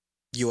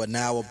You are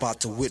now about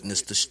to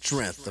witness the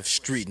strength of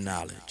street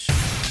knowledge.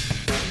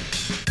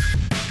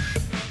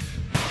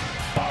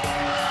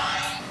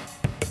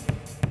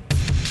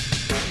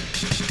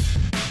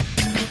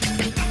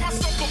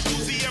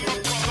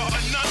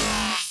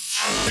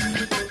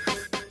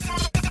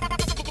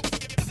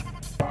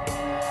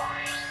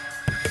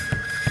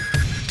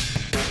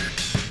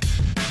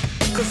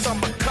 Cause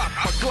I'm a cop,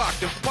 a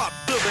Glock and pop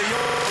till they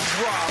all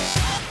drop.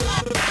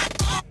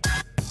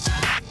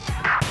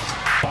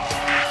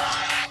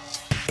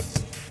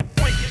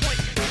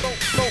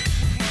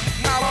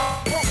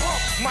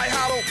 My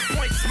hollow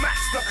point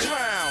smacks the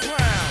clown.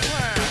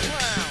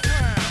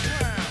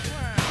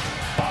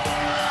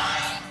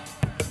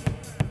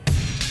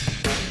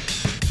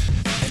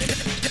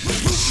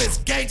 Ruthless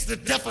gangster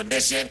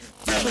definition.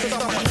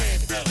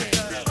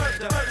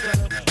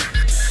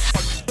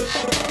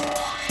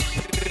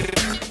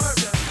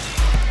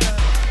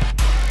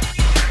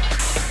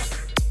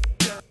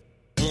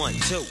 One,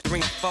 two,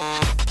 three, four.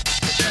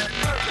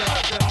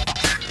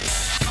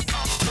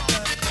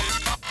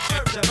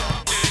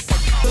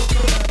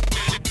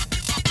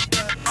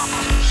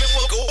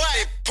 Go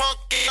away, punk,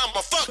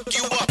 I'ma fuck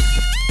you up.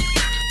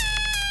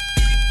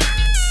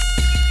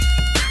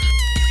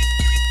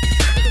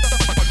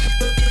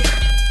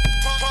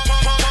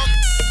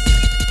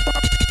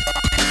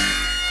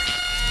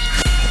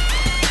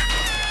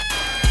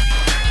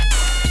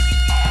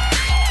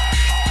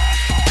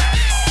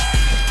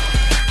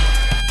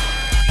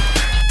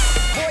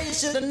 Boy, you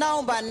should have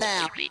known by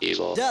now.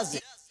 Evil. Does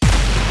it?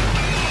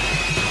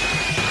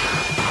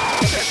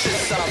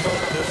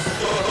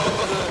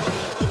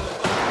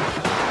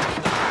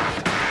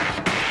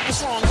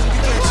 What's wrong? You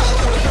can't talk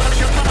with a gun in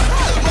your mouth.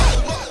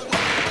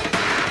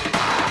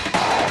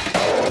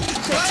 You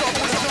can't talk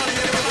with a gun in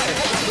your mouth.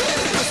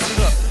 Listen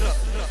up.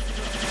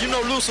 You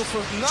know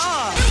Lucifer?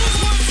 Nah. It was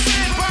once a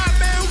man by a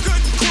man who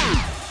couldn't crew.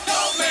 No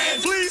man,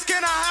 please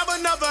can I have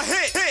another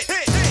hit?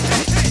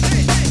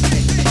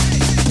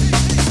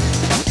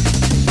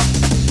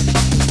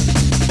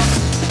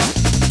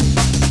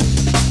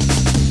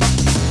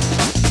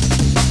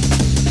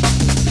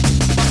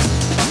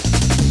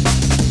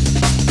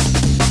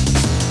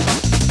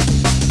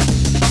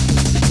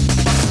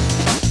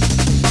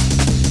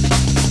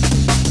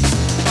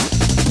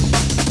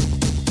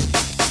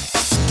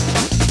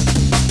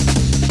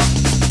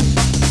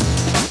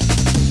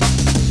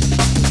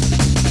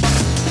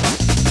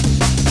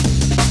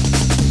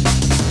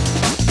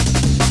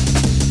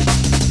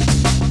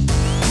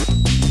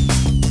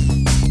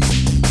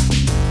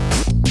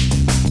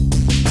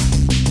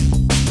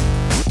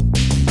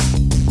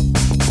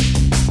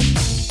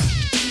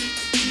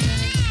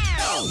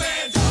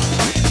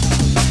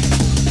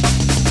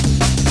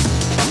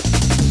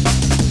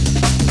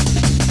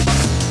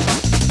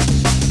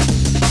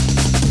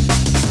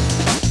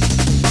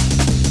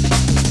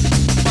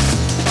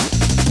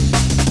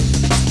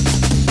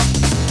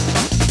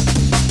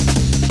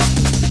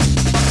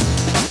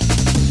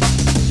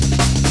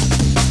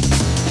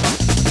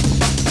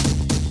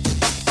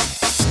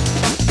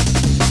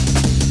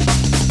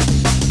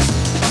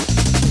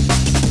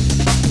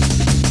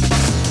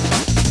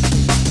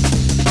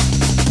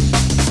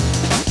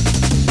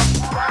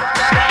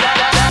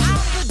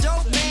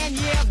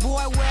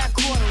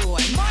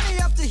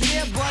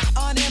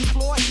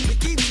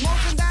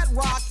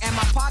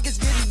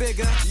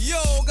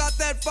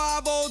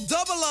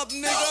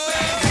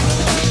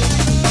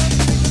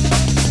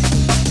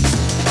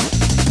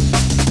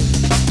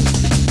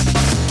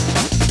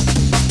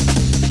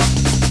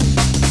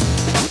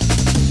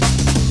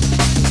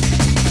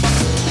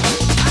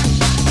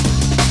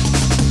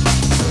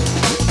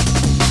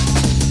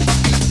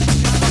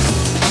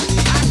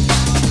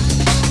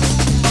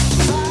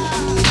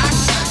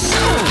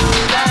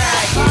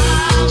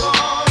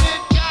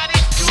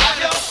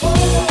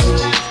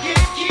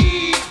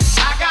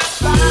 I got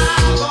 5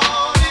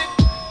 on it.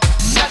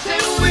 That's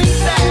it, we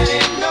say.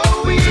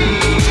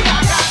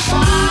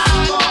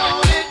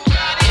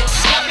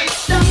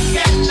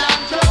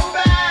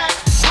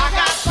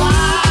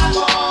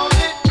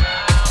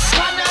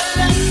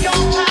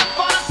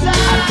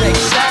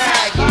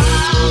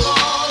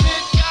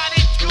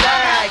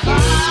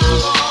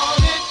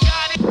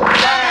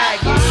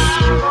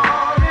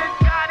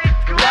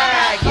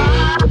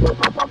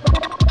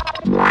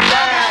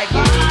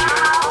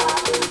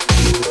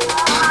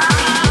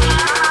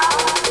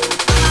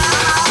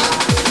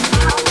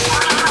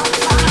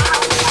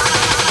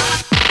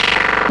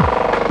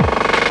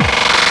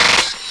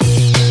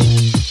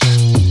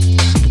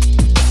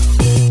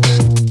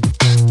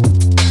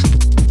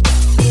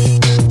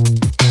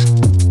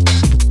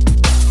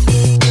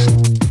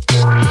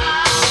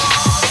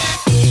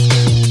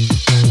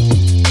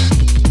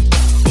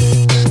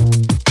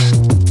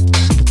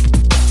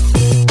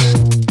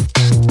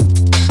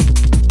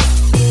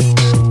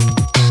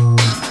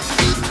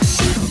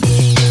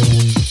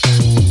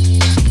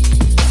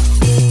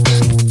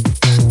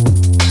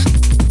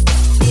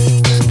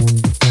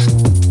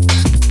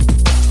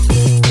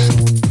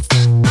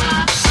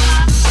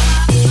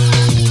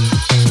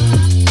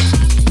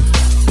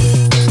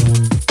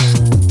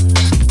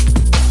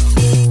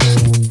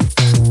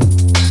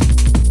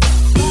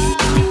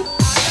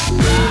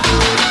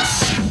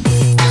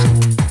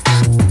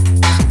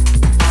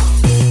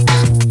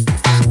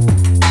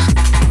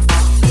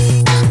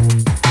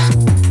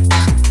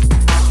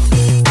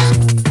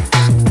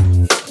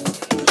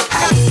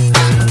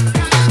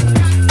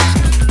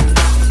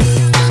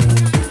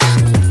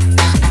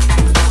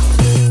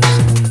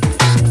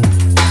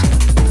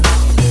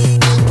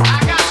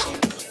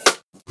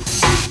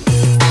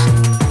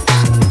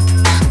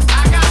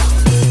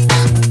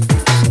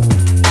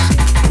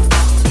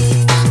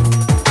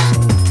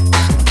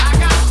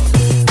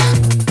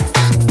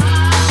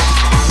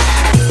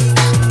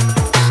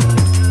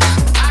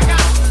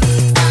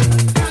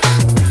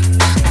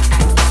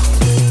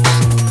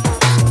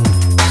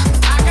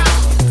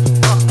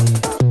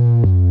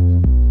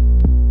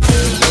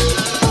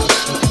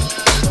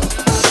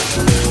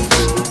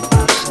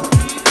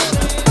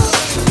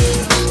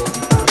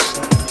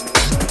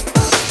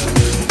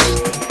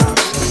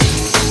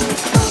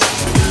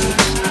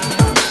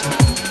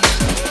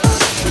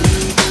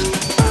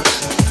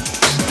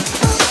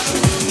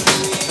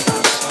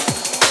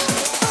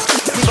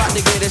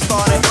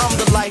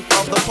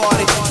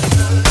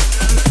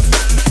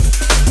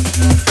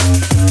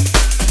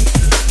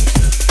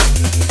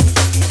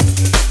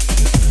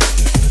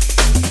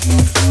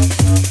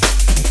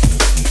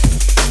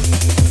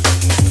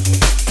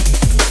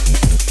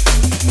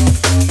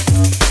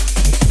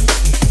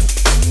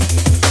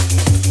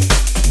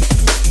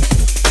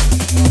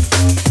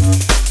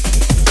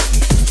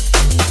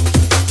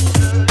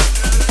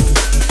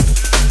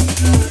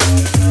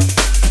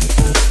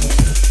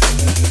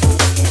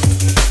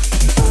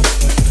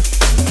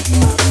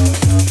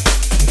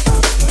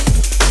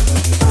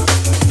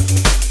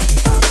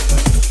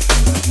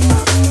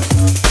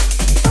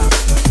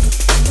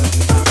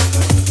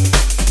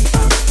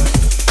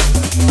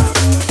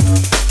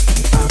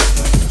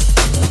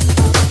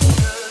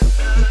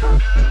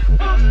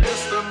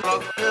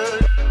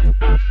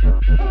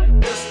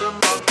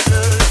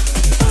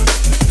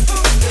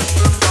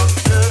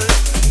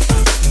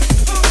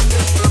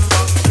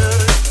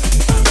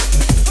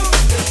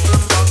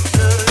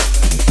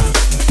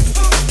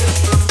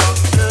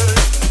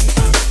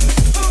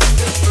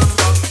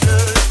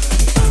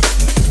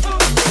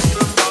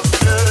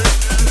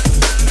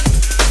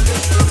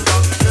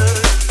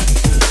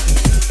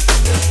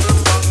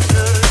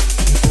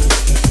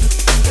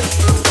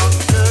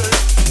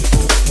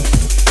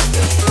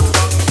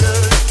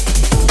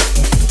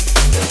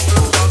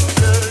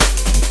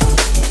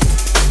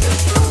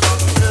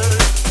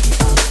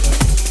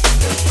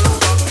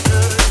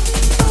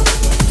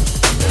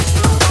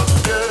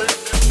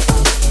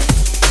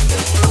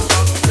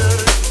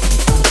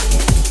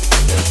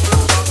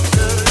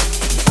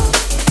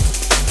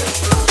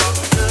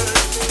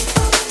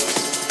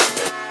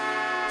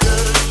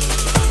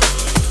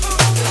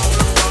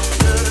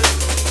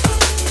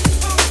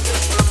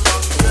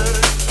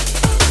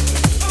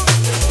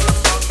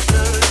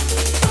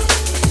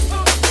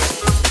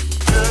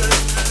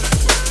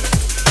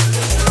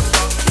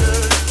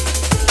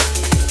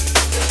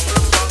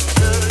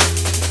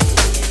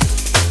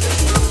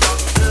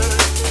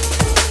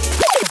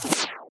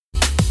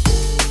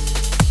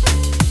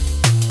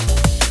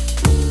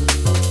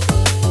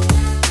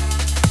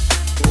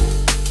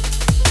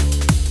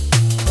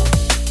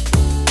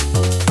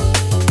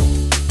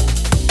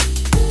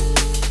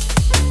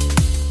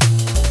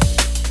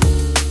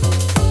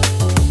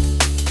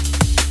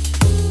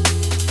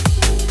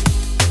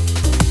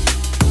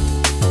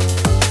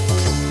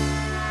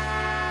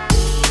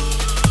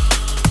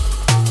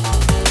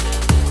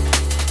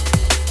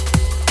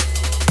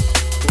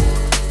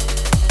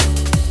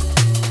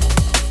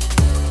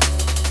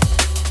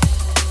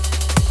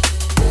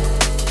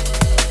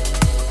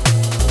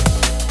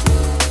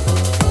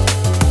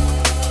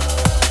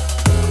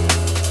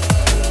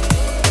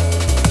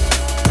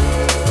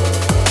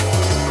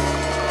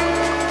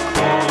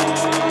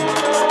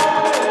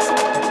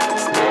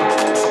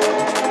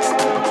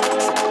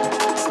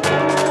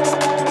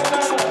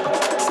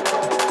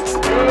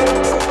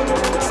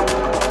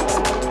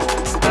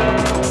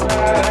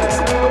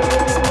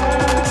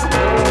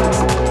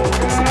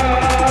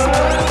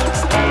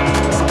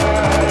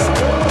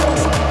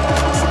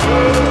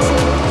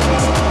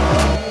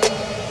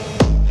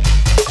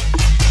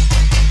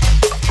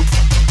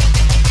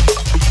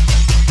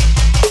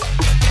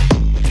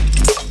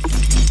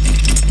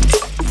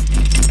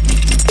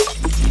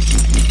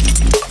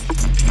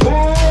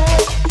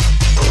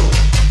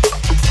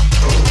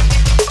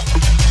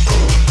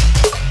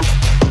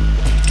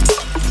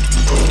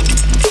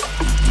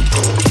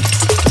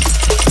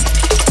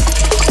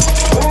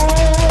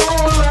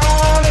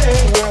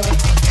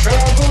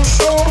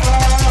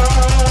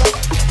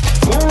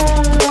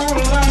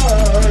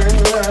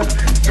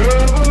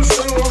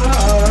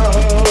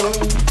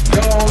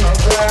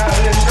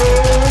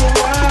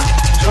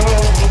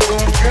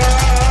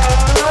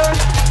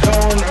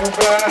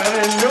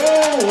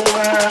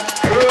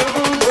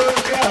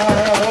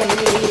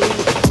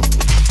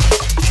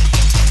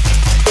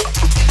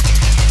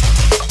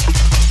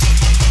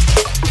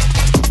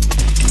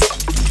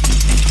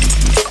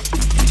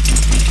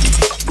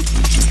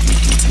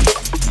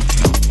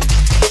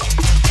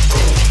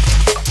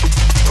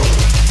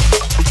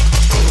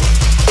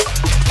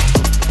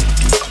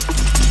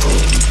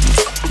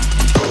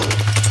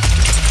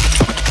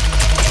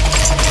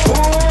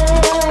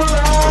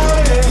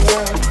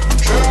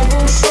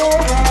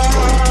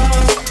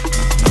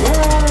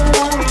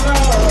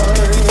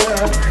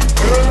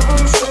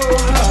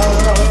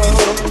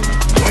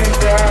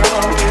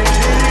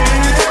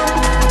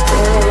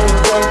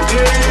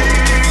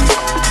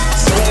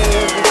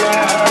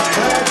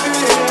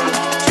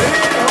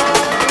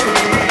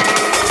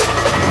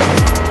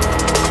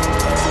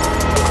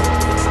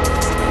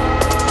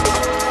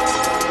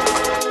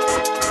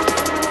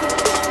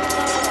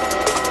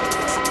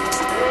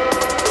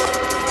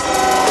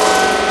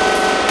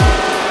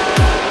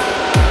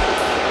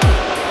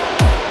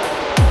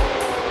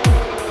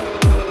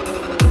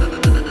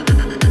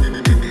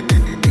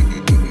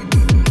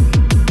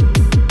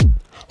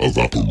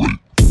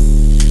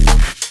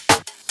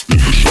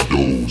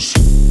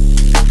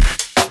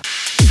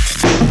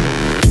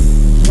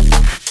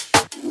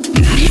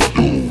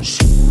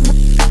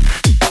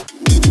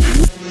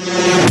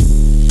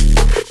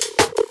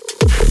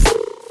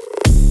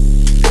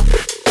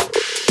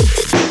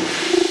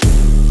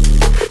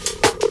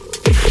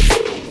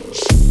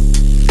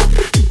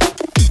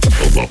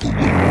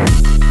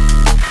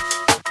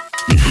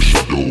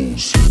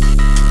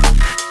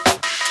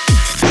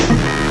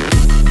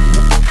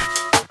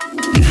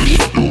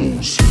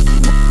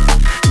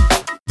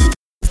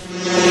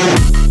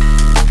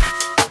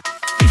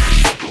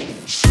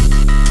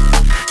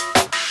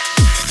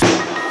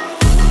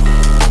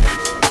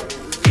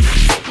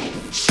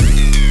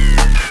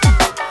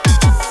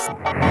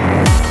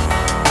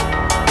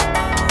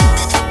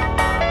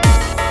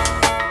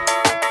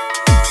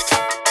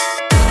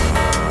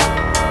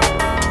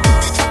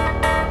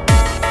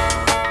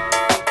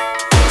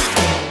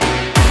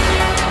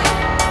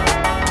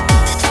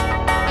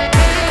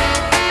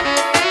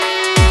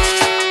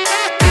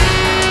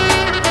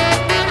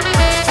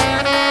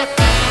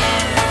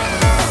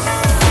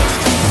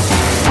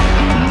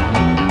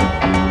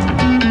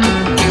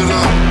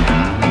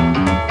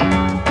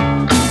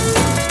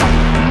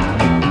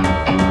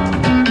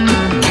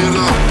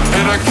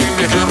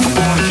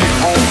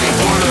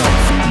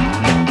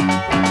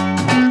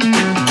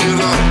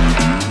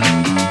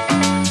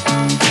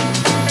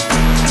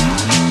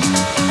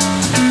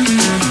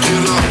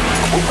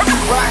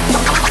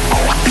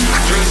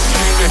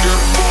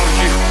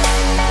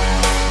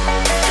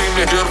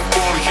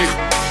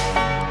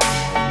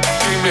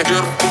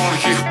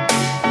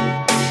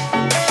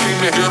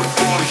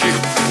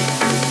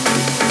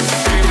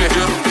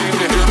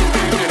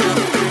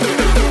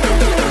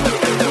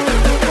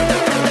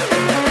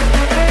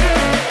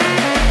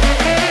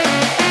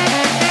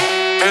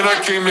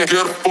 me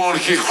get up on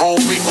here,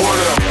 homie, what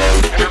up?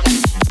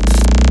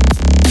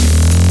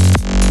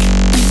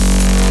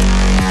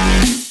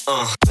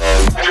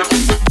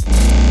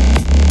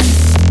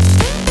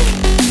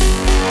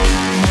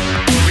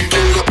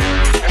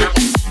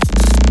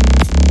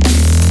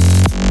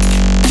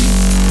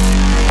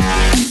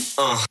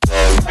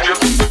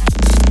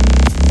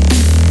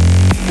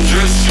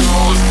 Just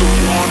yours, the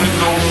one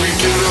and only,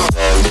 get up.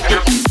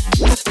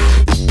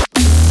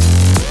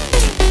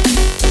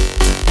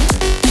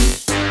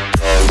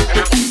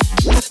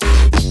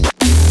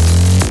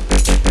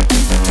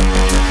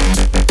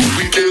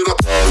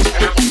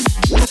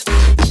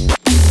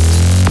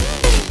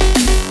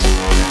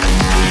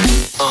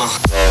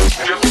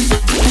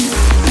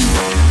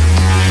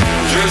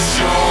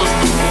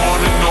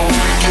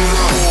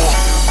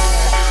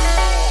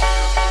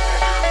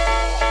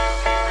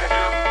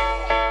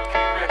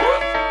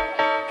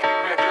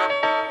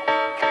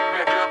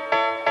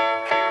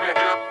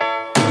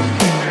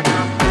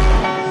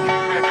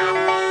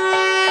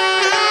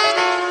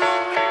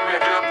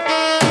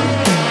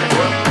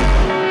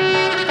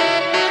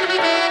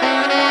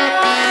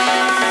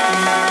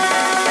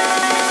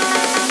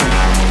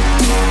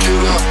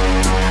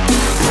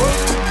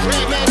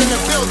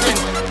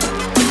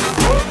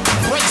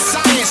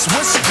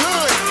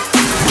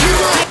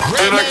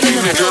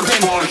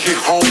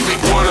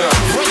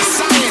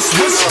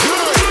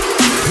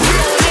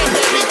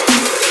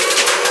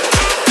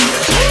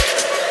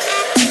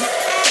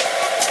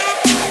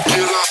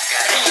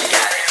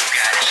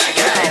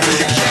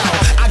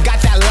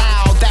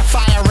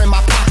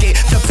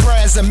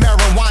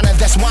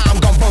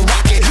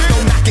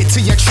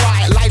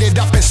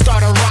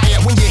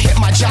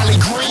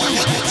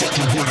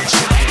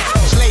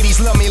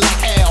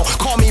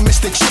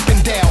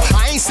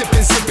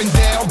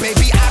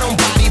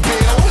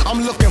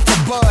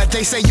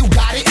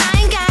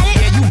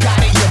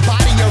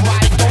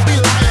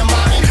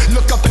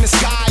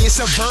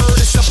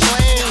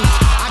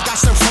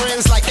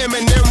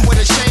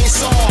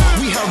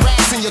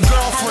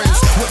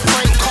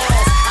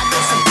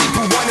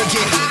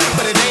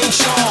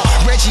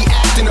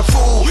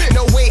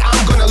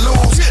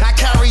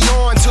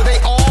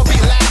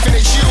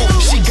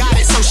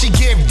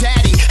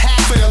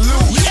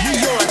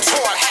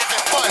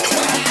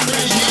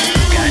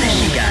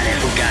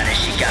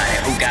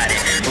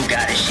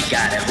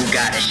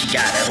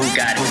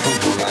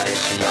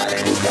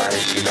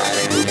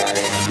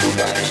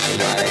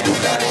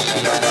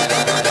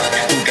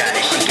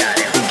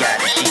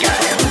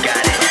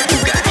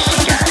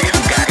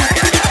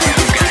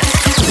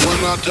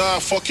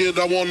 Fuck it,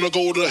 I wanna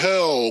go to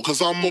hell.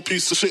 Cause I'm a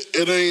piece of shit,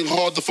 it ain't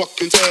hard to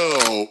fucking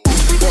tell.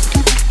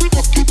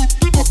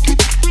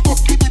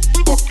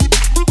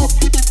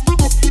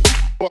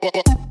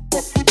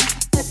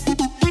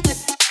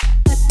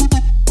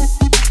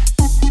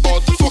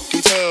 Hard to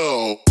fucking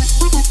tell.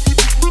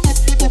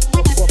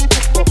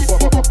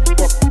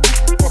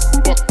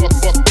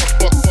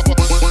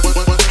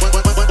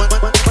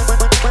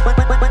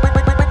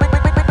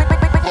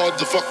 Hard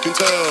to fucking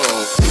tell.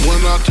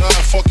 When I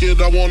die, fuck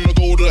it, I wanna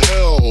go to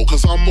hell.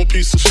 Cause I'm a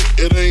piece of shit,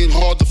 it ain't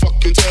hard to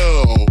fucking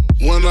tell.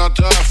 When I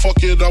die,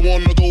 fuck it, I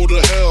wanna go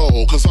to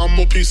hell. Cause I'm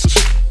a piece of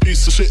shit,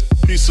 piece of shit,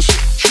 piece of shit.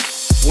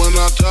 When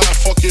I die,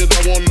 fuck it,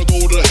 I wanna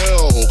go to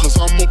hell. Cause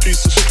I'm a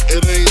piece of shit,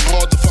 it ain't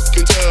hard to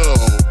fucking tell.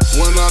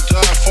 When I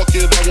die, fuck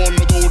it, I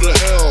wanna go to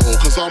hell.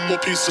 Cause I'm a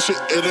piece of shit,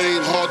 it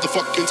ain't hard to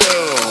fucking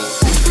tell.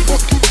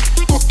 Fuck it,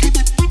 fuck it, fuck it,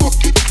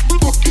 fuck it,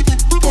 fuck it,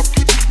 fuck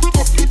it,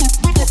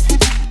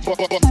 fuck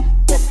it, fuck it.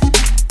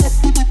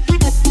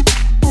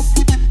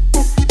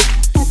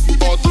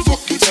 Hard to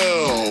fucking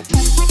tell.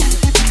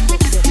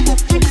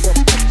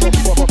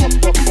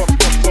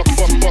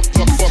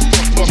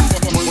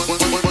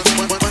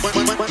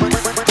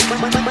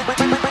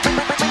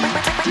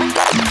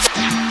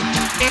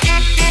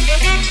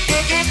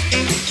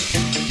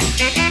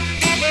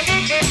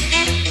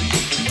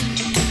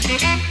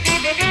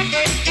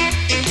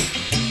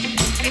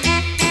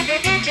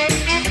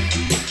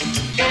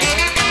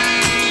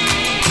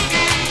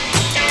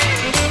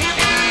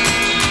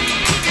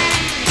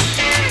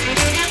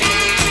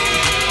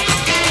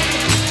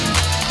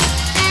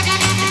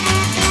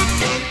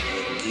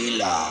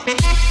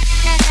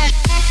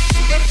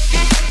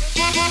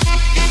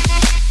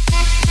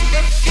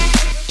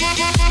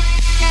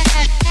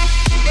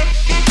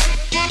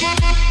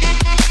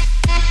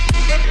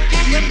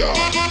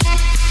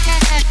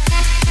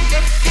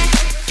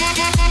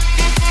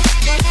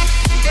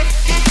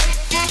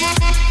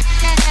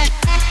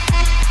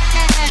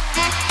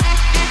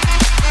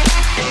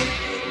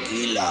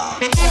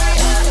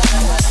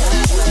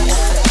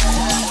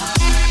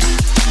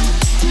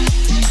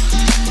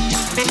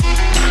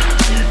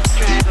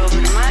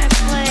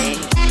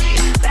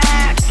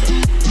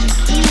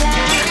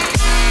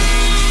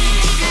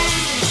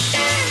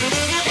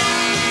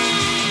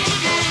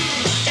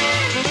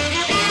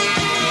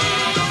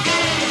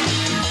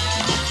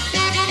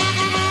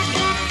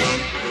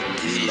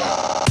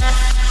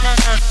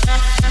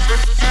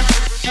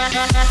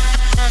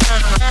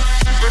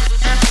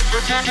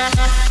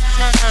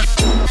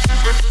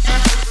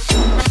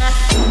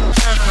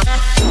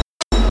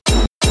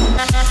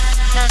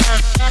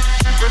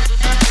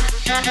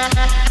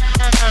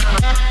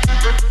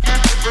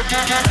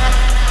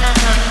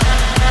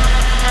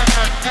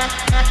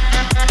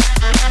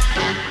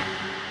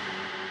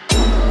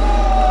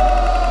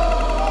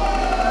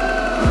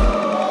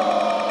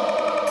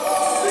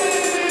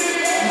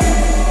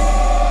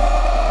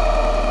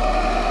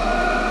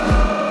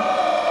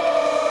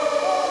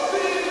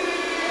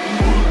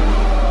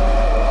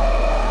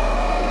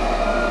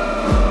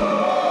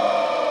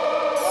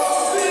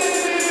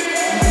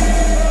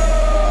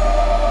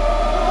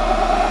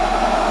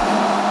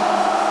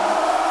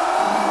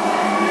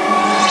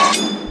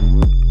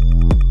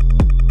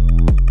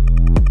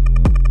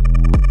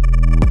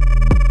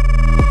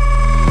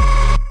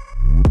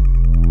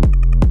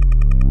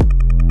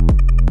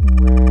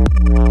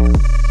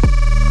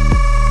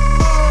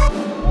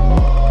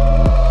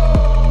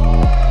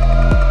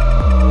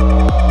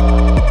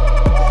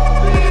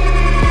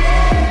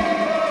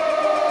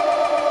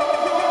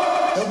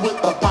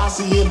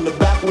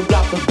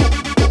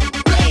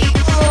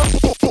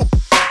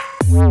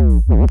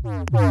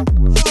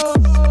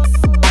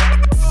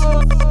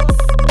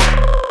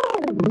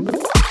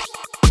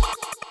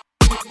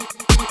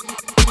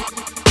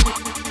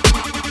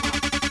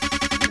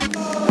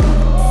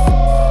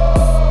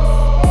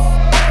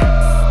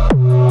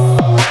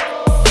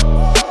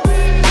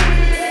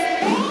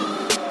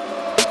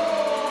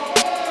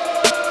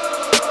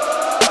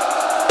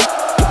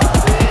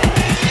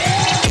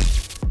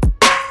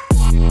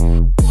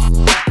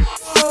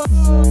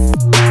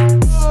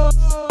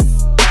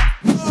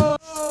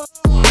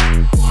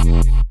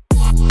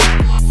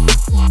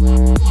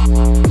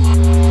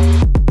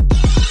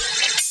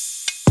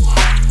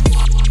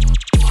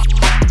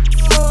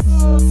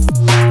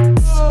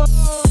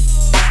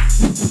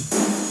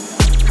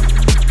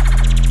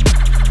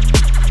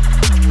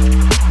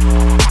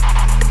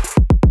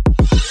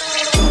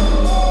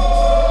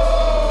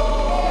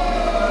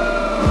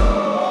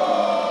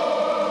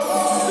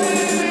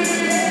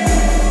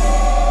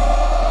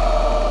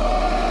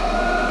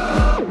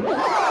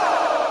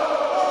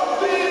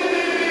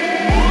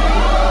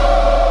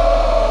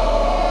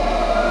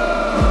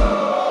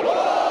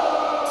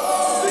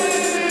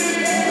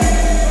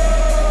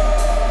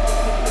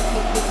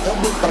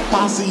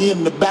 Posse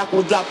in the back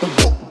will drop the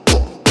book.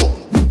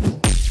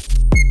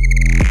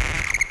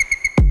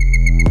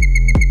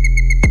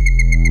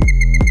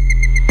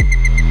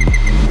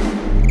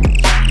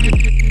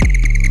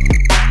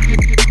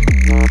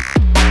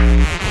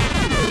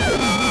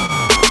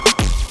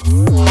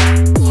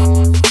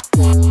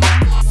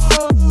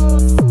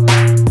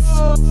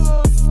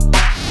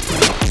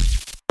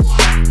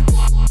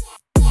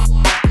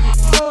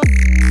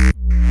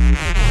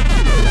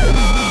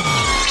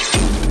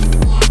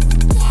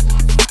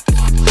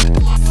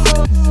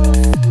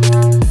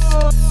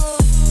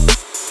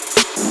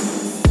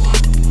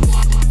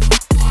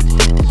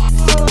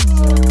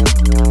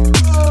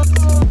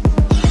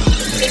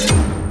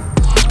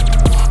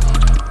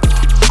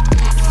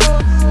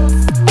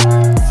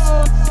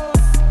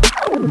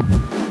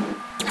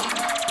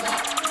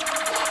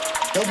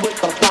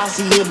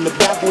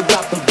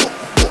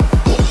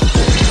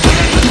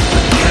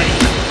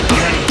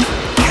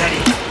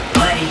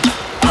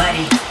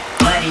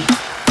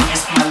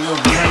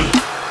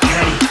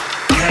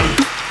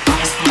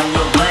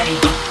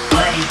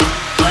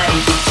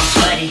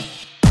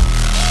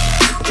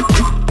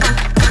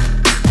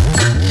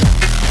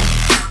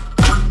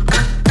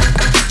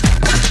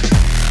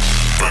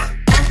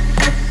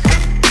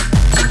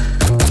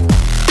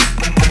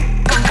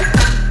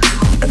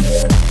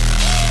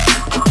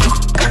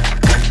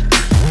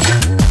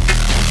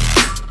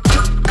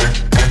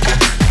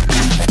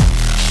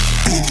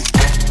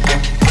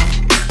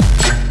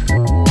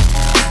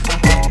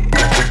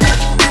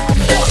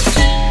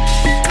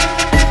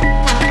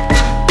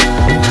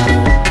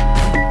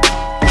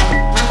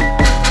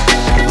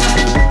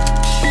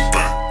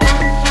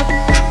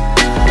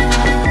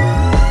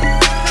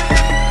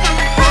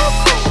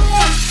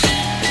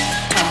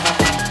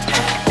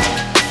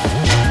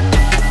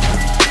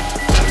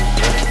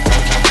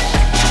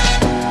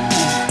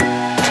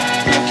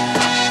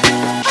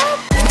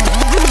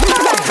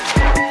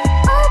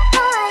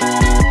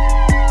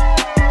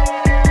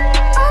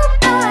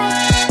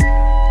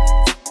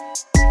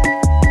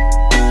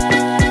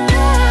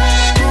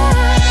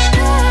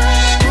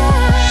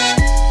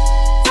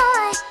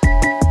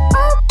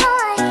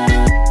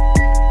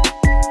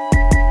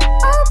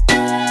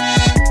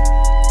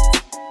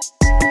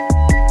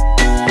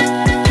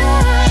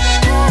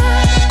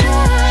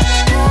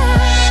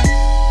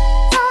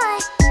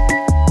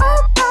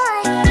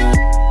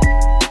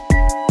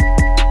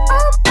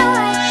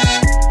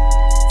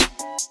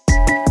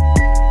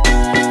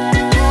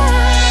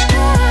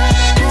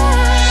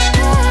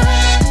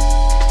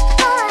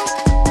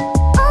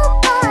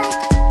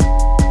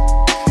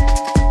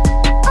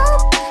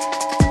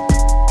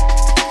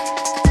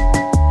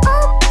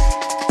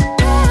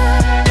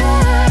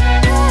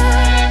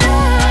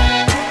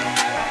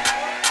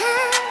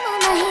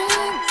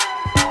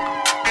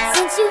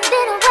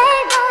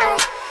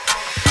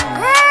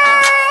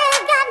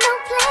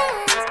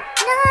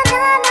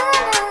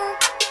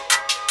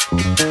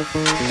 I'm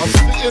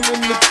sitting in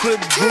the crib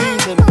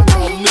dreaming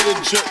about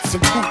Learjets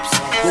and Kooks.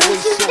 The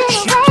way so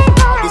shoot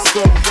out the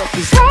sun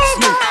records like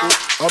Snoop.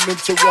 I'm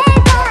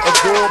interrupted by a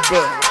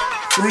doorbell.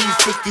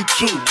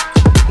 3:52.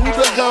 Who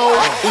the hell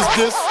is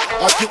this?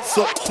 I get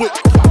up quick,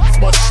 cocks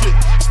my shit.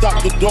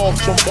 Stop the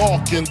dogs from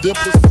barking, then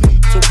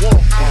proceed to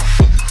walking.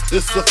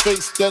 It's a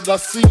face that I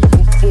seen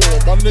before.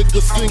 My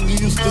nigga Sing, he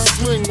used to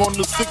sling on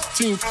the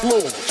 16th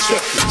floor.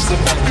 Check it.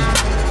 Somebody.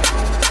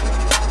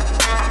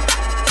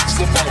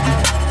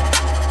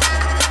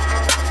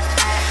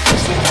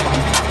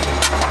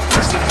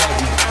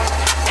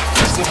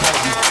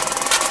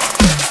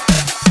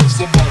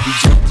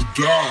 Somebody's got to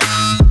die.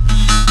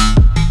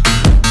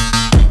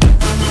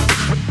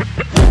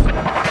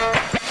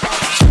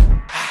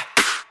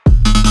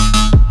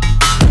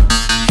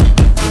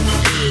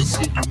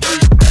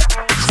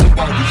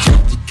 Somebody's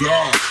got to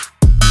die.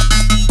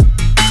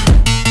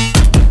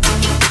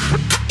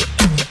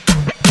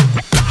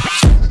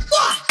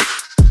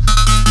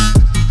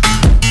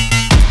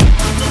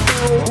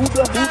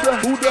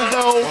 Who the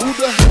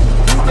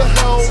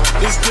hell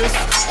is this?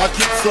 I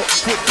get up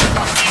quick,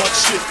 cock my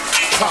shit,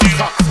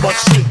 cock my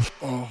shit.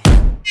 Boom.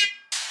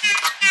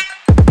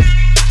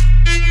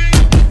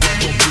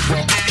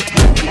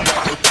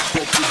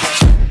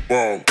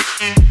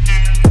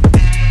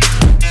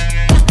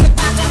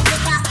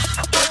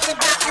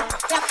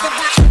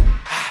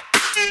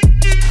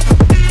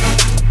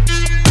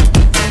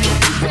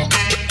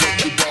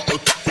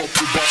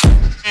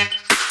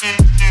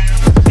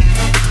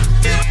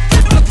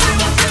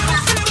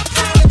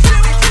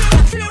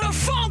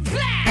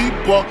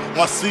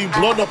 I see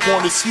blood up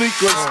on his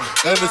sneakers,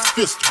 and his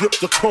fist grip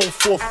the chrome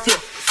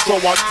 4/5. So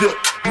I dip,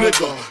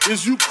 nigga,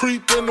 is you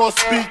creeping or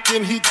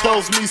speaking? He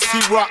tells me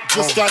C-Rock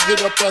just got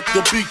hit up at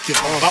the beacon.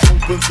 I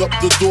opens up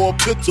the door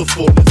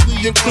pitiful,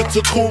 seeing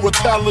critical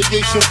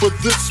retaliation for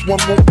this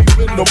one won't be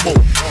minimal.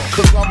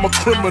 Cause I'm a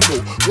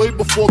criminal, way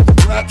before the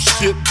rap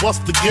shit,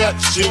 bust the gat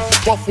shit.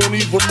 Puff won't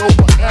even know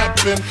what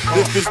happened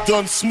if it's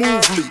done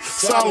smoothly.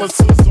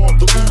 Silencers on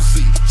the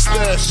Uzi,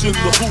 stash in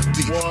the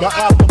hoopty. My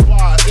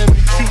alibi,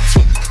 any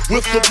cutie.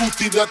 With the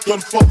booty that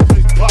done fuck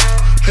Big Pop.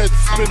 Head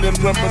spinning,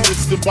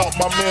 reminiscing about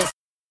my man.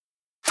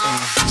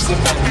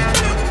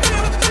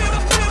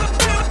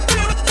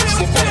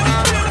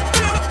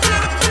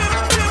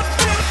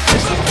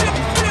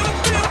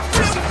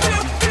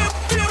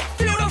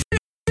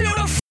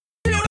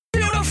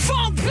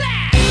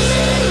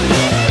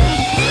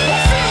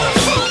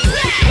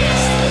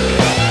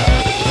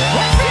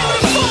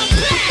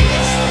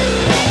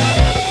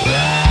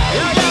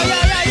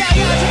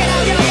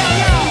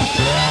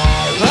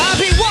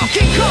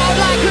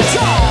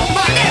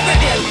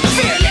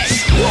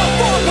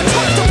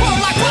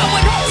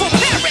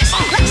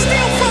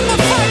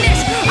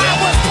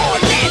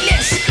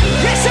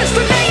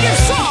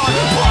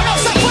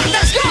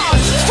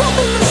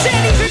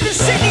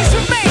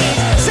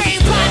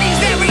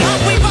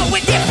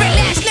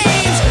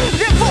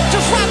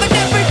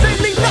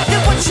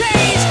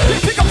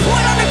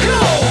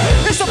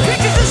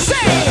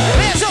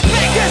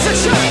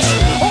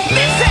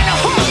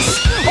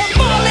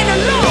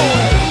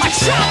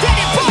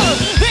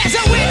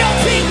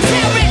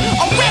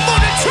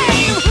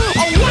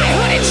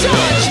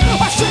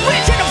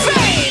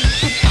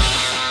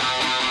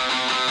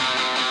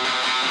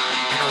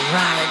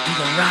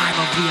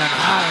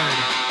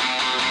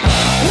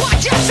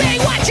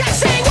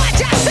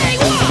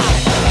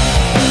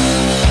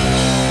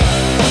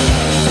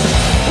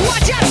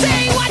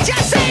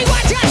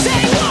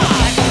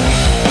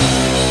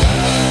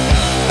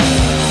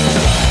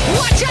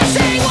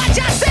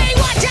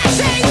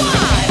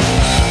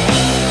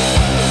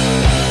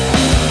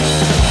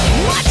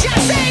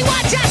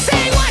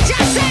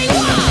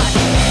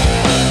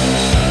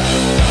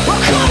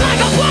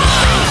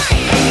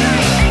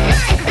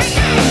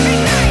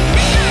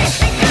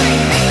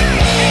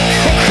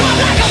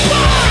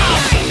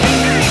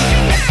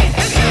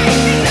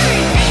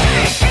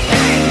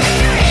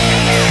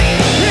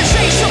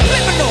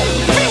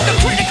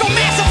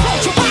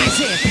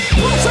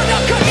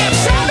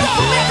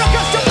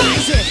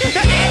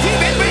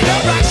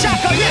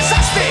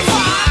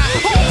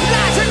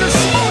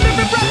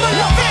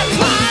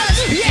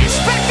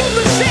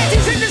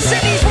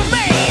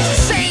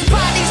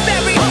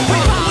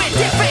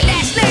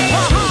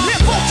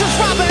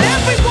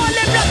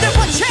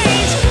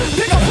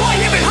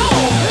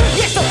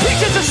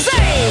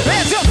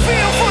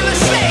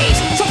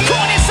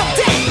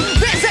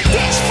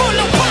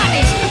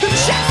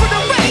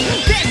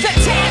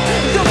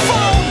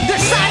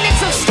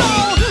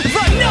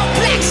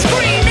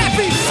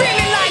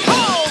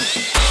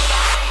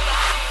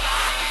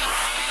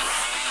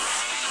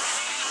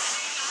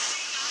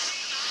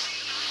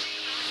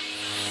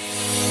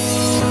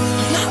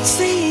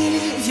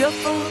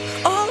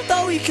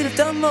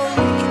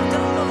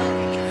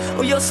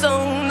 Oh, you're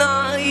so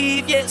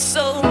naive, yet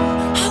so.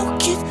 How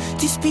could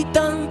this be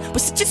done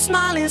with such a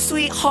smiling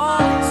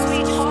sweetheart?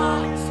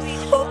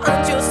 Oh,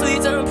 and your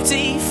sweet and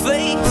pretty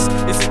face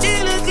is such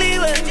an ugly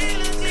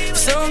way.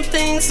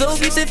 Something so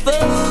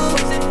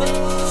beautiful.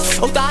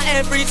 Oh, that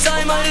every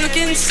time I look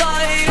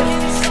inside,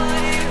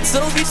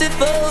 so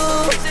beautiful.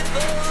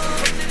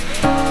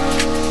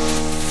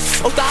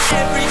 Oh, that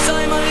every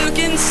time I look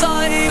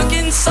inside, look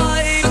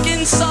inside, look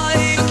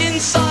inside, look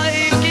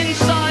inside, look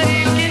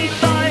inside,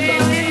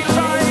 look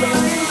inside,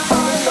 look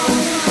inside.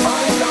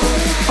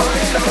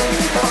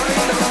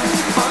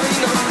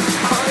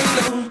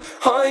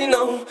 I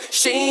know,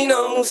 she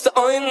knows that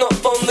I'm not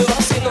fond of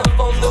us, not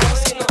fond of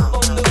us, not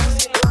fond of us.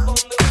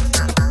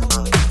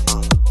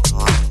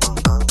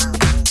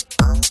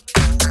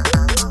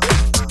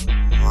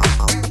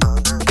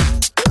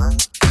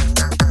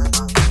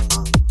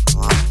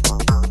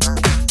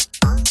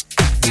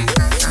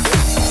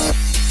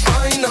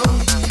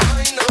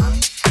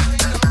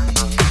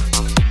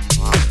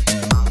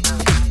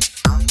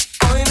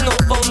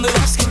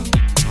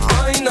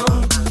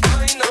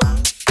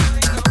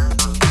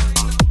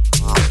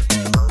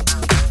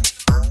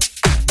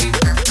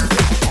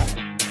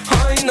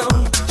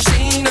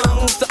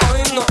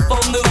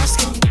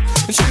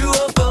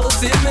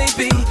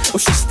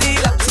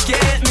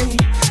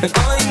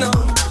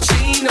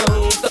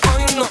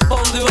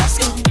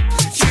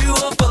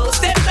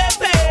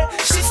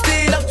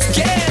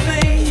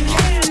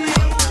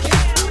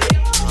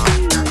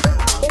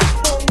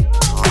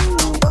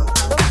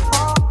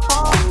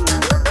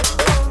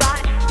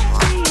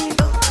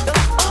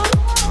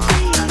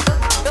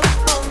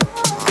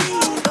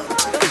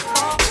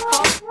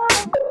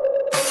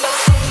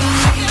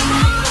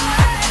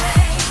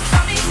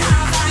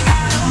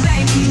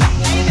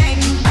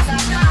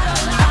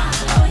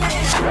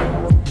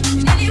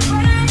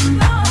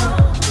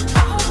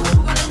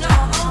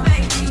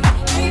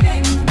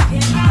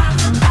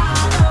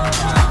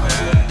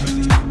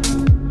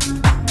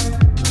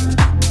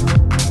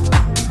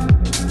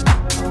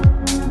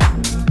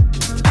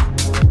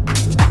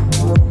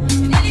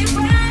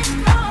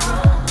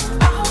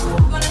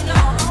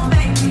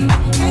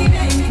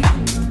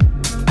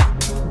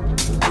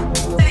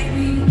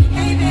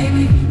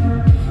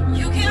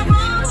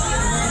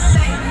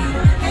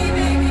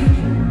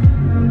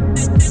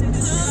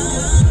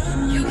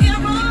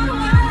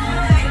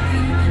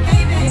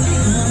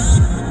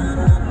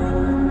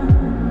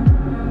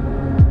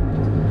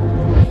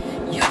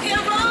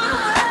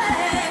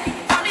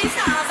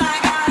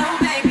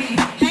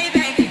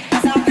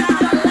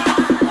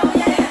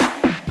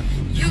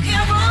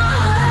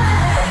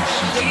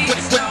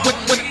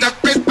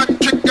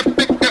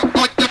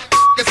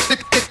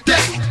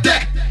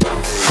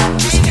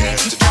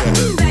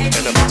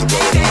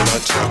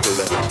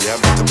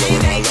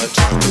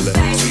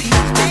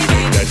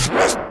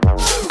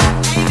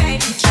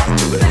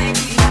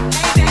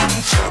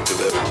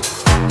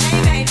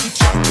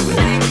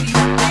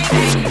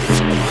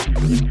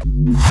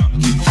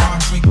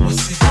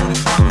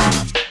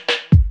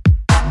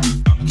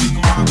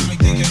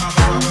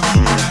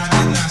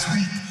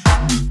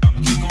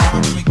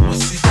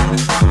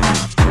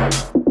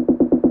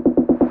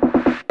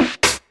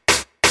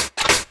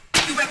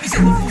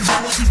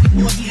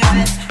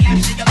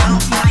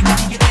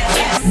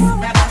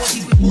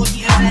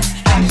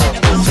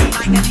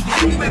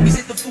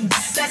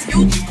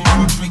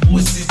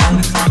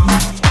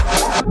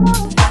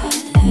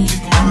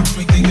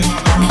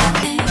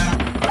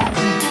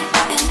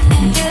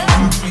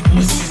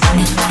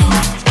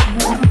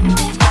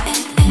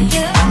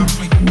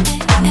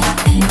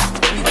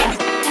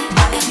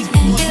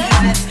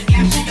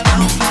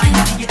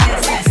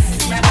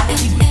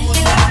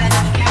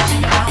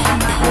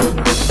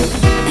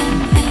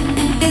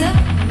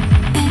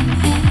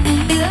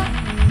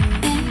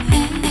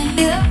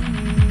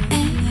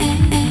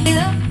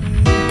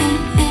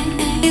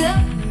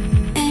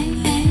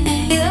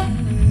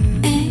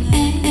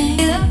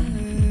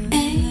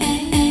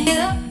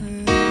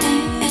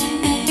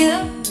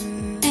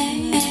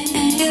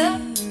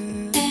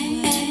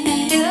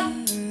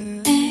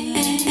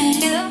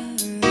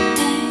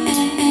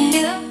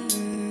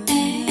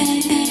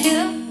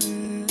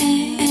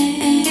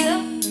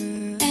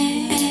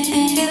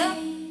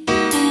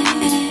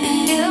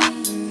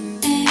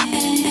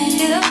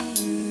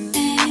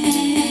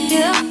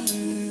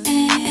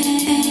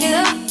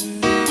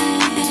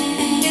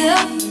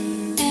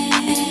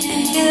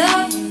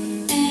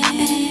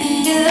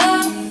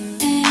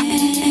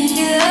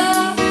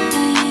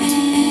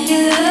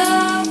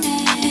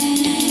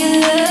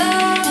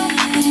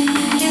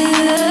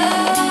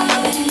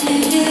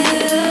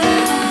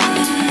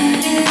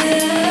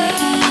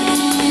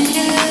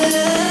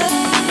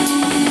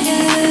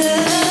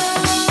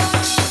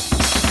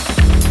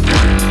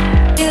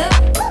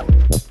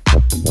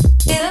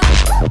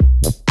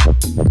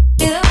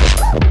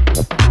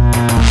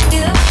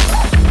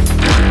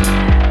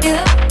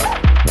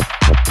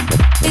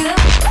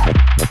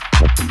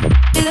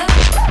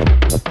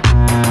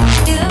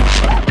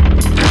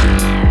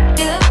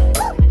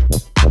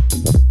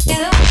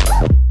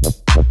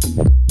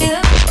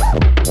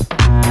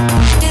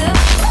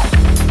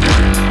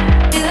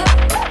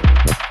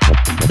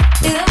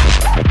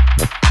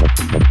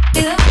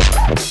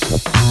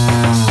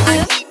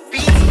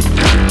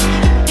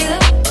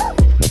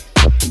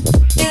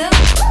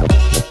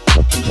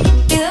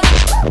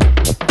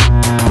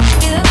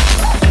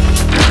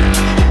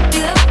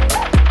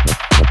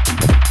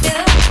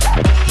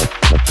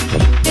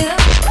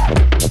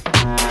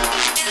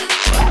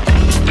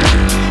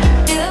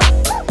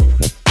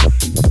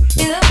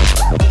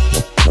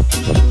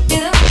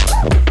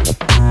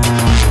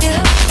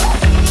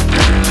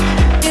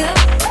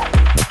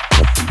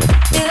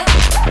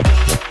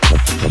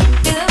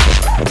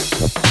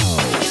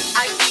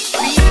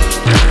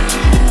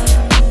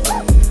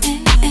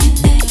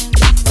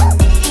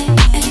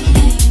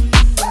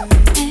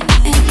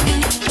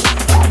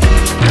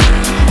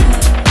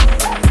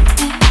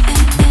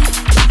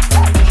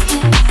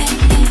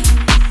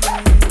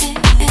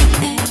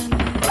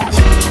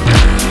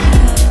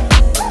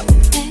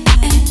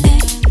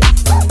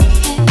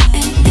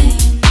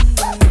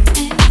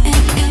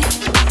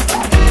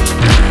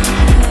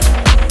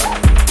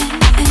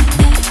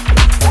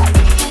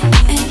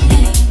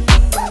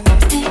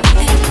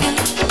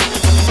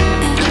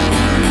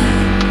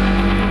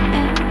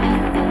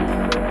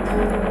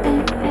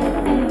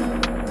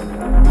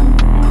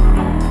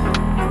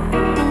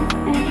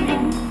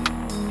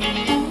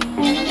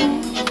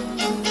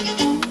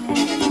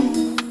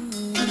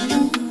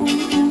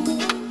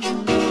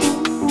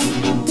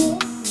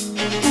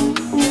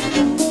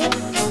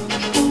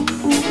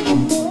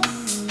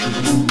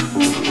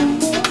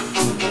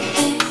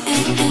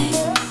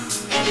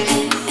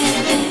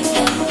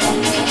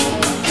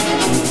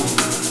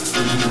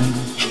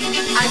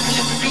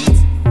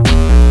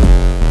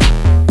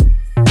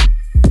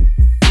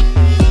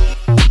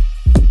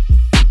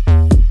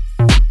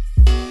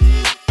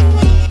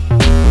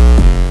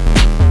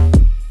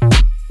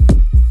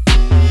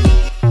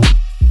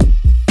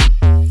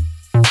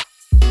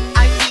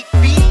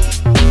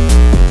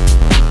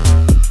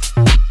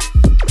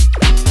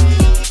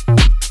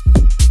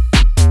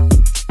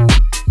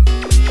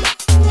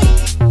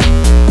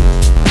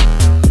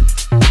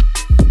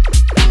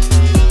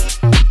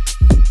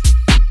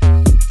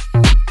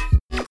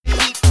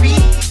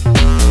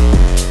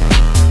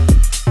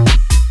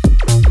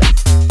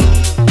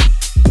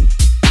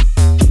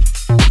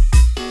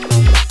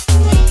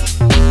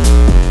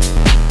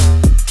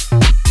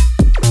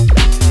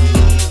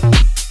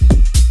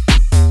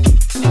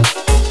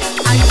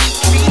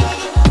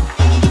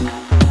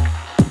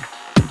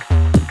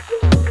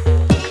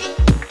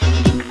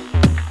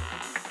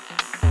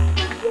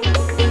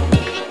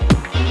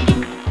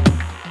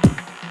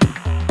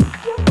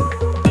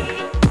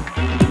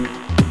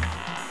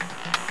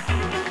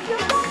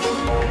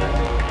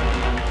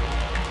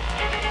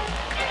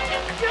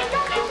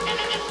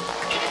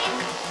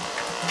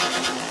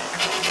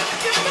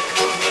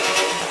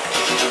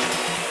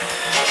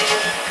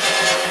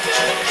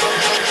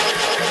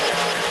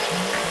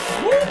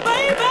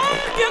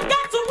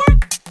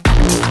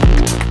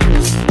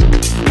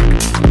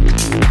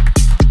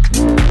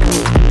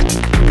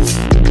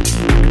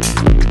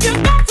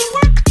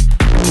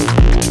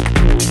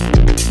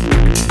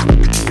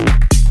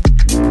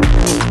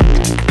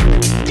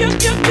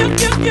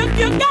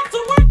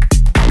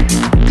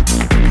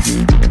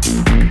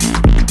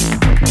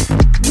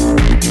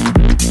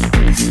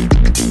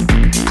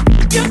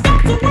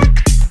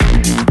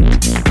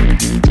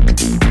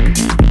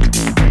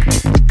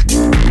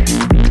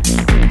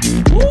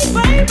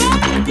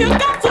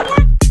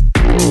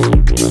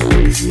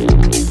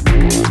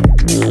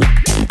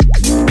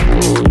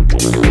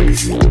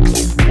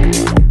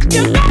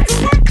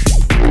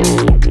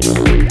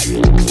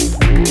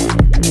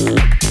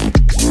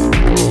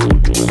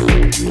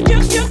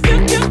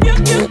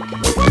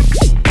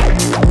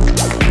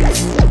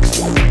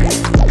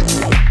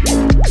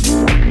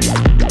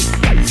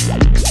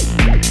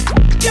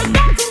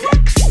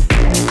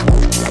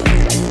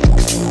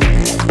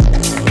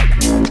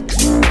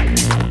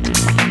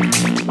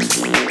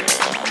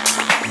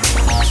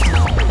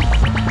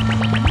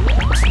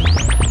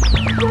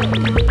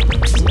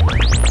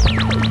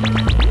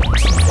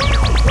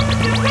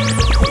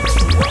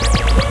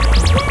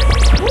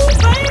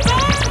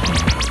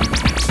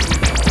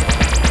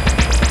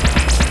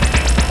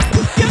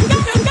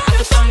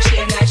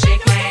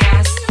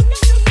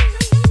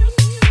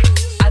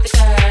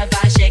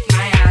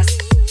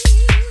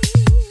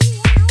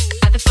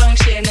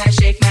 function, I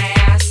shake my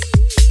ass.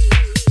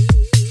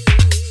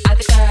 At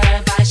the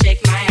club, I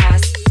shake my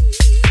ass.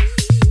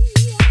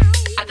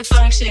 At the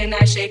function,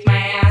 I shake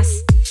my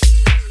ass.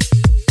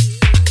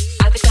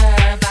 At the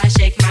club, I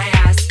shake my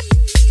ass.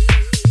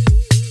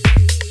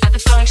 At the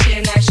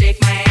function, I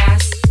shake my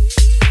ass.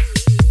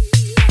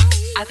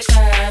 At the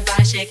club,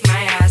 I shake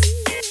my ass.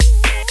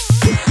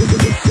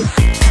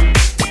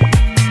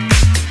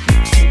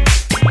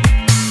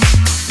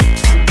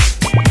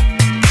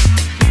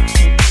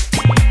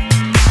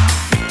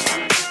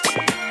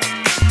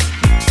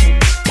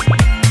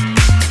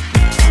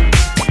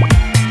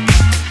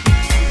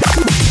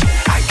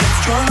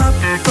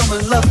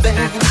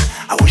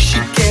 I wish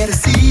she'd get a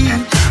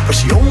seat, but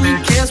she only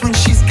cares when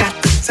she's got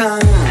the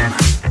time.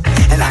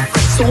 And I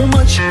fret so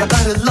much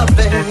about her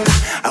loving.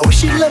 I wish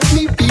she'd let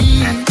me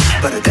be,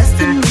 but her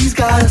destiny's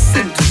got us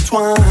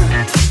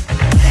intertwined.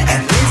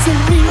 And is it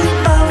really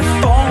my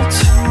fault?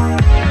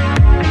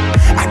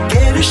 I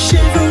get a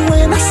shiver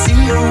when I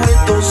see her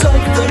with those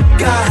other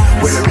guys,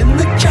 wearing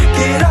the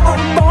jacket I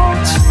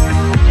bought.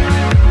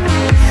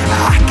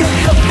 I can't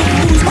help but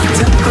lose my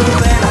temper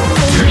and I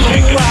don't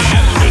know why.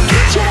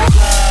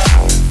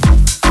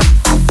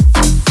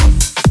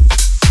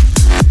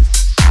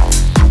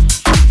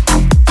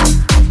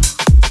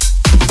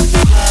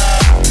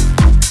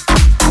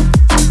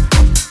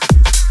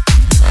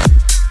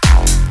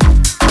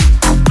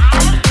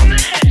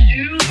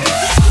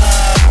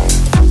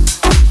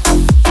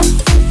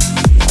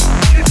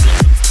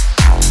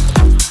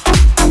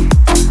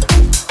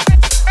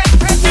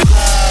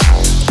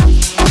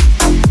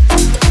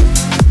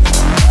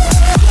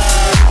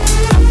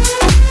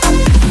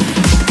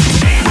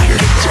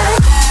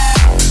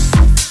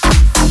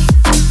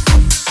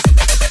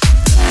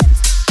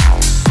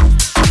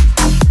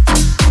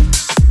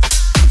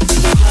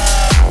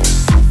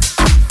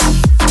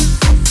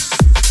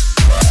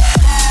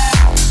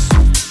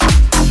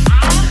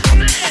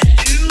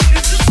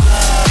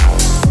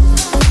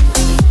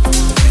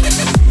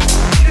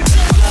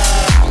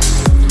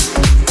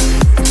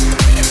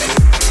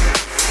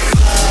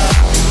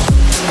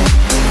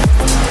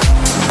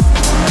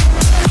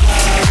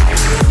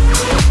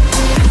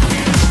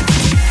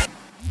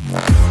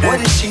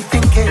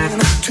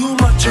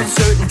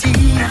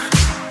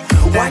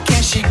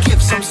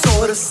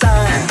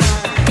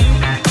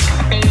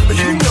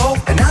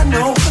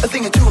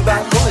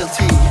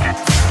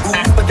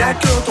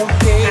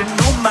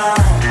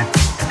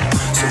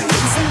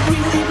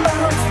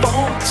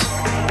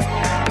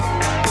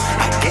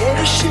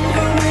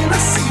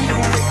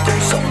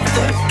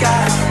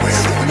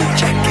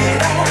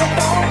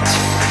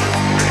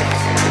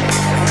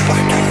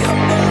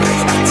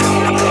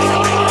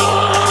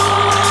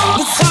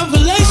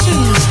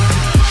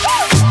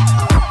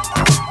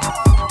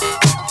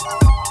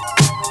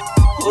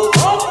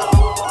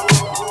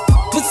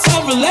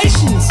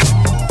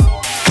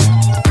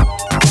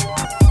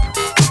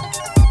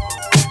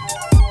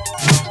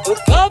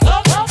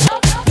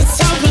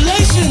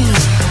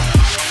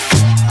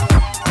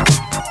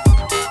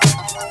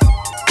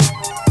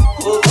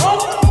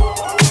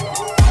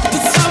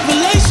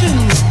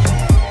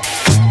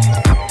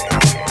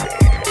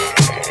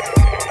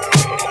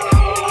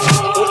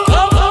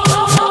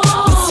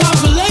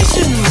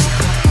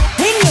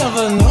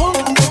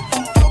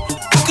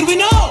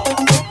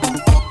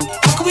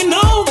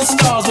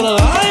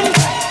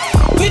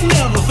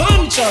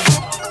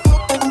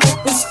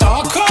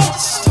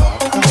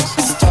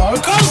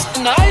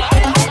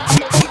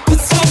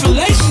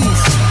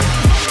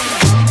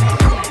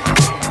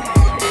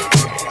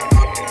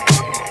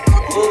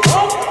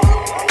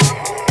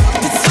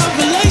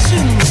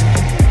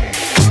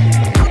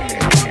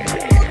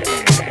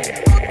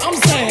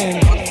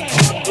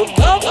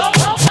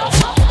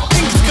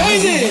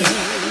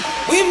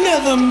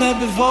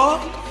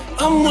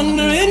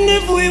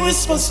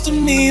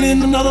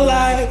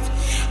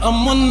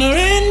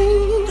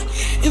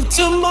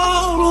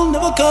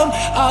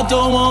 I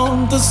don't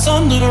want the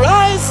sun to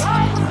rise.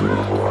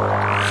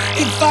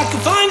 If I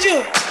could find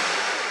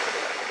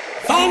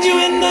you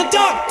in the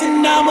dark,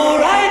 then I'm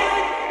alright.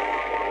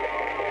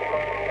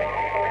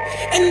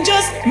 And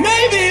just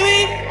maybe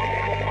we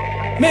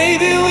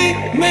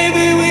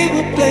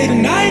will play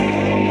tonight.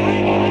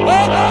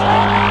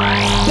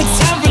 Let's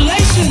have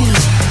relations.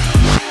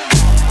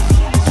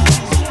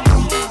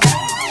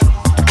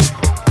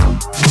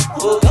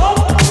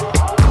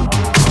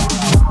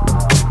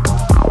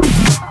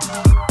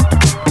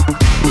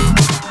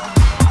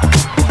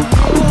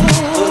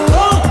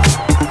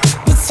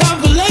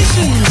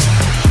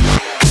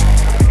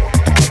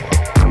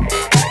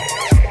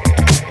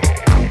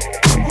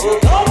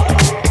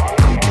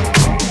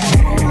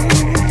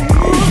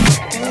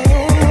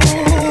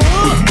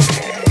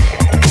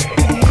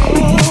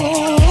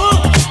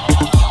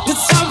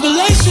 Let's have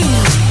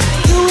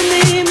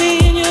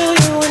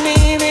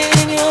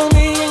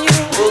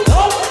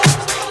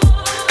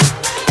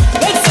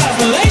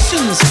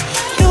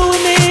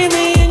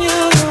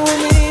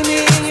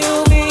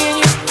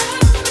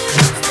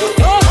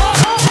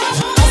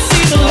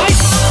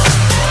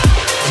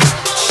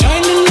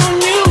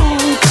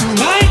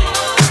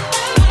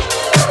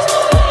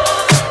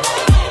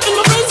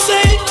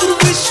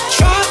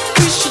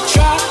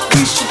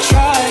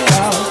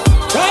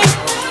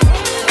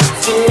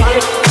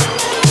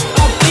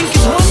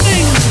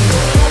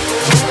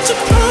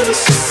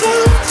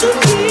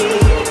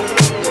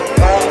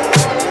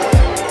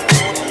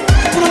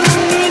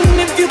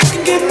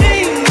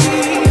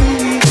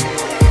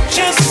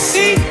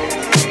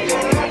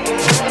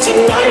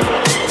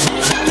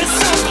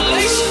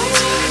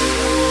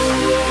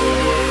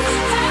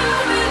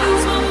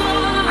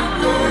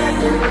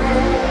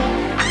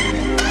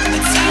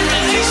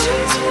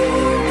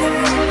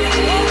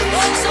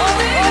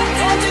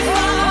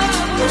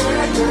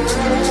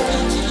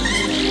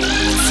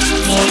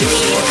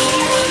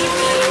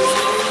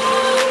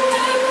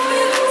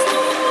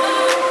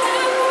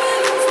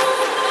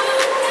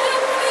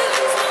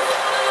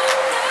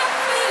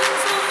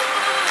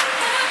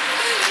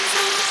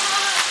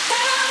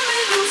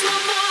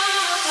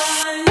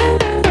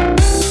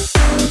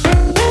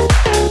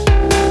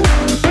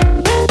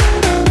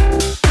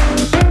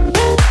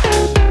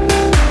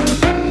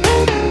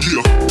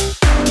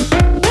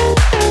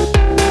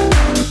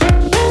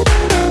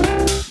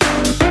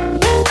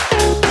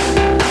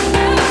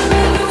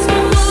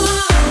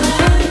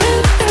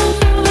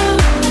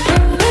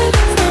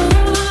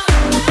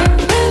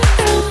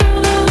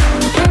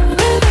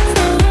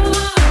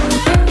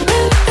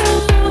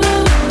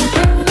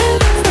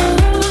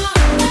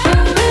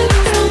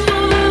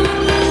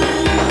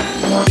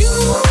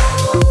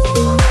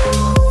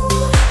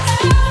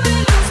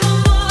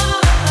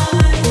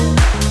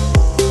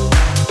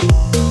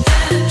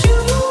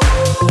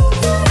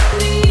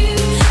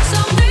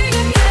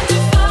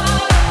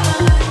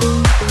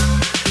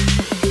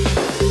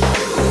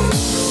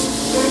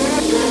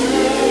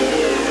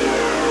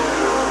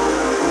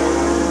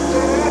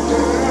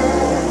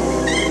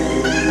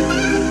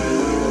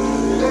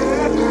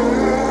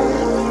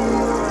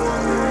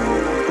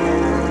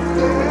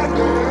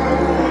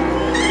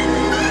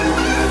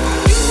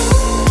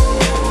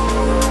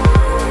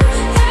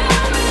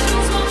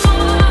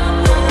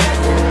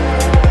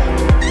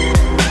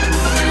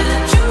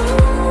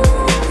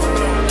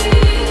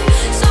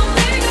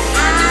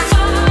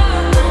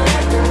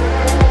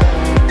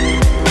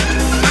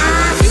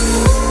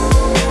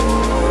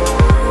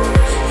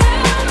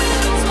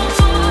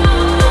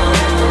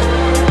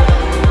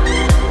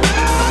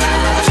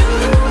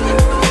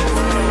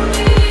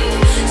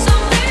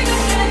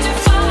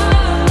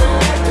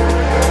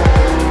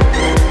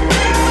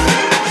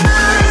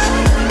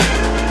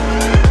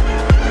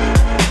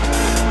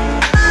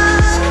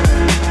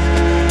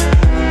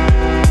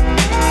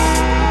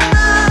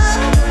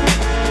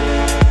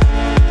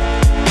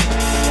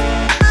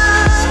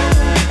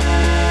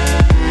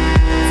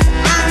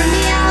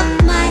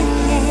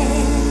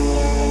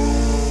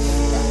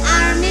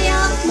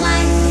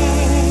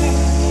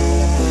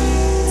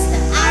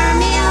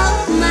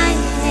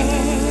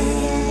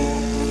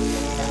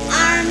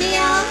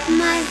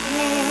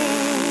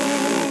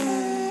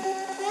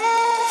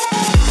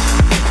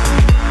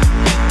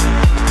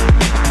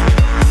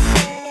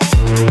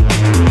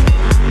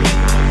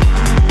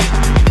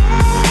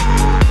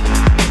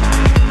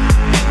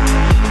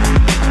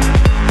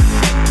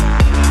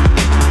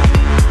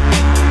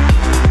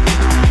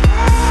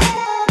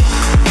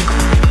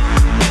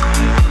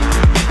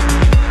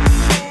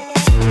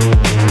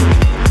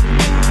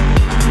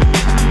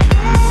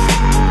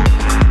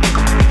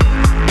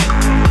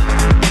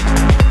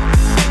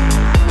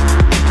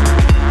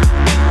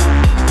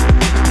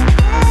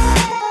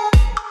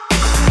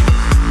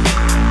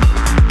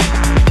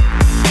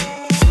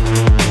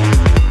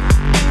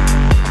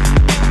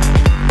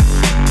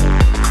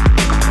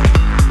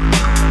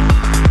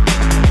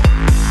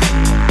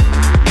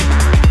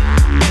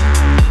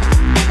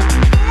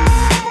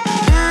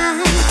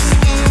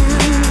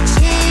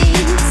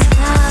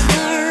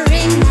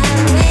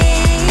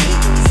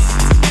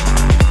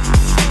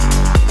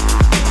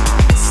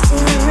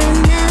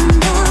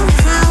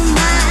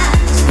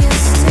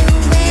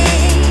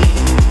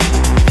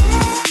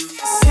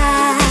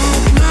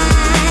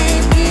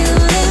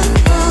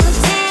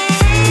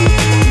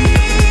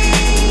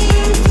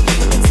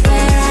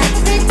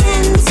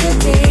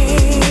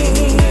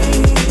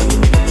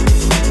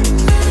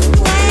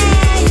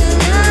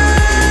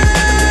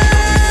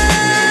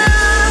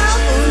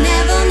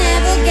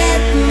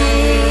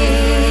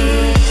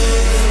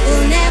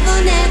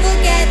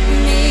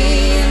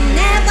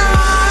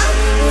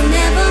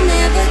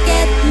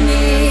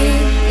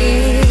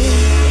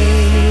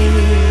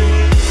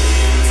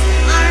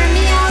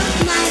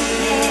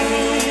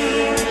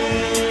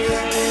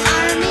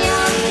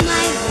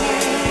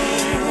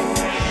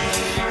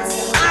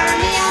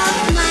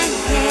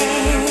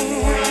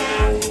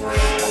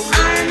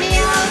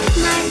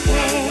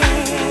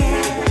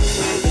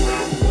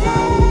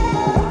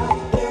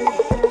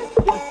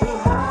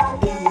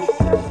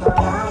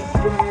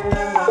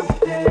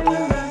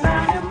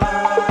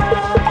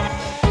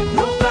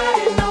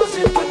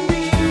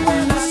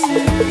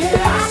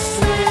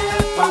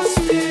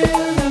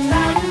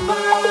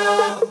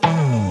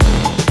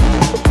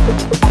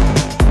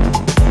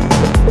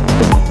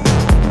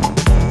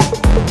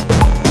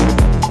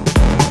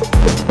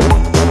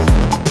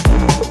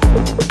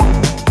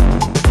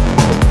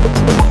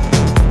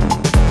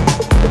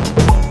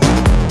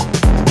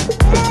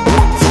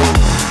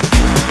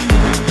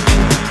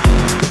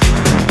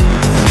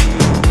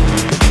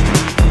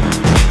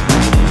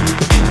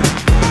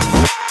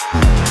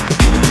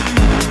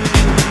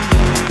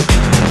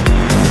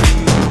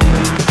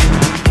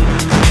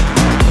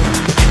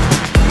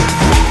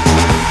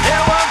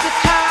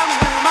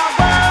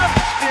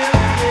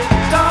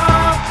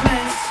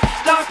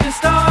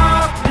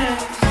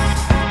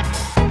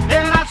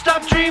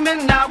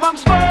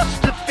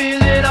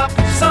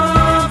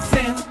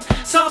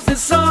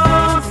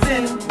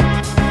morning.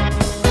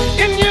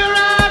 In your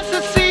eyes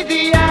I see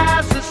the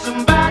eyes of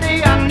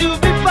somebody I knew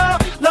before,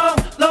 long,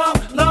 long,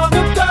 long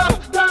ago.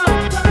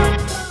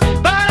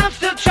 But I'm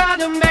still trying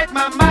to make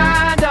my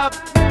mind up.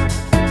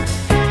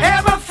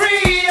 Am I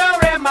free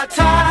or am I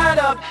tied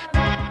up?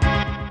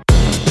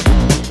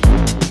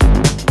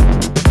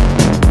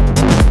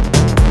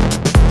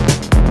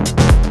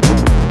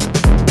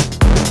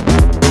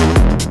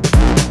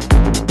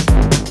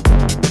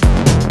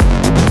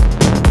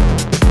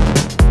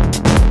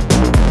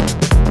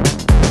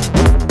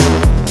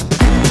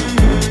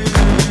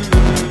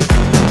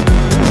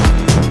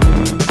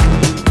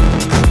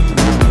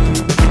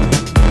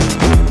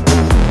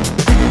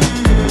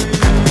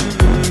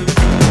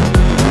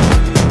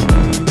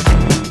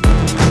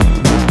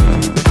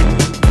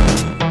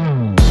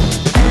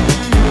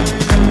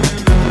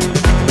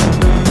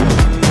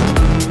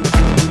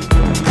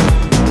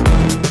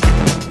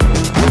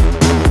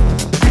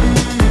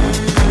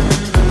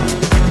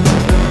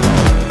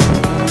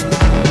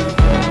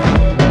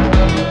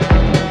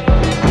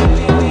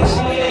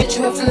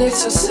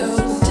 So soon,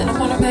 didn't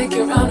wanna make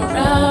you run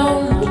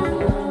around.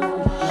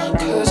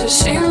 Cause it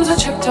seems I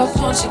checked up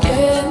once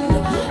again.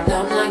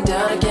 Now I'm lying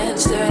down again,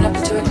 staring up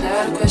into a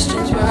cloud of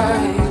questions. Why?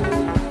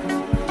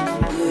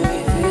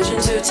 Blurry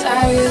visions of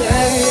tired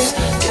eyes.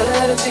 Got a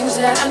lot of things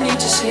that I need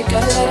to say,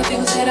 got a lot of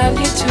things that I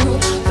need to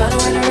find a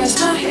way to rest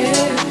my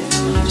head.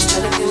 Just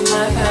trying to clean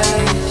my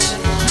eyes.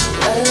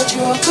 Why did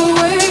you walk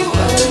away?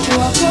 Why did you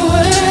walk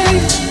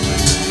away?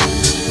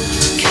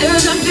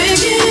 Cause I'm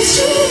thinking it's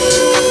you.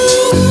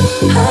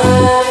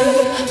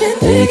 I've been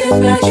thinking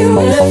about you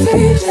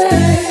every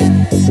day.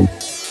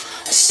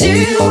 I see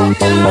you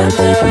walking around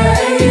my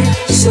way,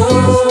 so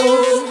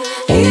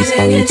easy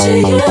into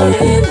your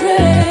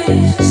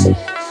embrace.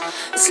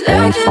 It's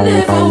like you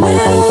never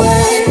went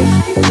away.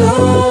 You go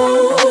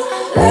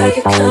like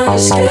you can't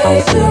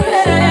escape the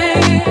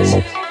rays.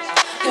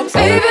 Your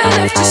baby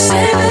left to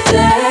save the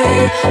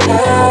day. I'm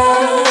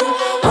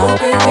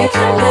hoping we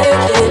can make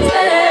it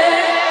late.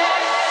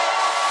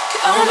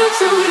 Coming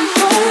through the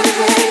morning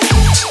rain.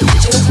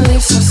 Did you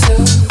leave so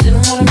soon?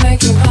 Didn't wanna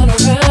make you run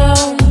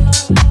around.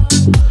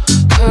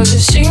 Cause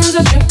it seems I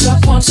tripped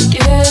up once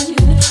again.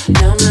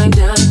 Now I'm lying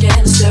down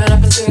again, staring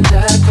up into a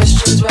cloud of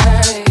questions.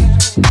 Why?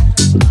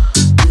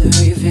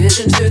 Blurry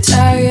vision through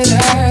tired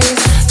eyes.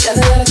 Got a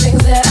lot of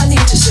things that I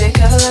need to say,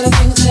 got a lot of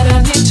things that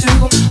I need to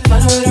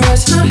find a way to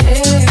rest my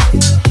head.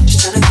 Just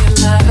trying to get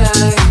my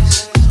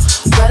eyes.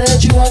 Why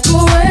did you walk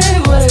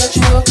away? Why did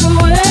you walk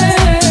away?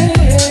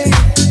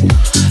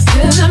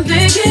 Cause I'm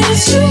thinking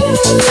it's you.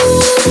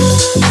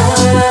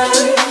 I've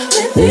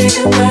been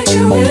thinking about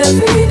you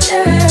every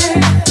day.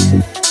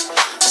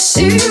 I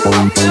see you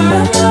walking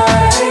around my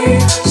way,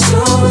 so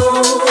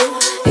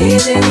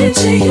easy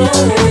into your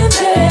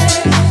embrace.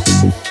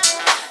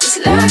 It's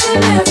like you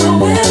never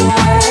went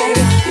away.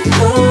 You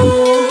know,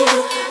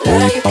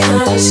 like you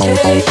can't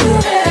escape the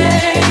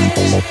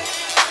rays.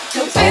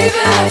 Your baby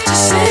left to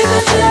save the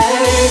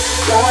day.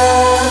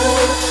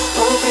 Love,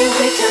 hoping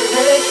we can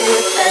make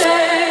it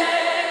late.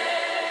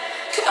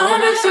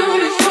 Coming through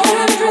the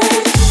pouring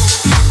rain.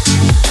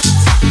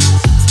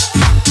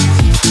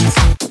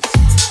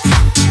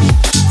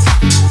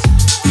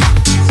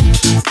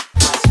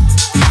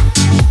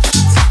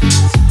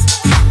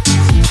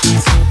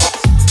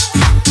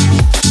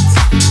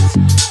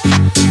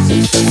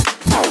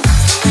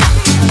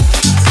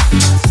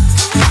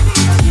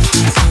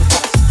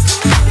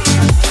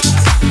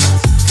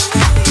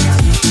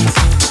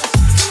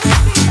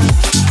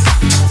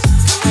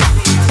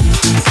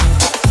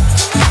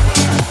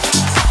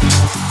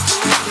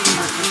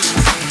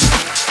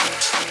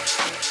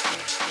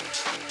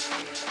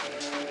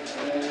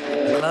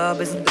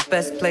 Isn't the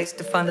best place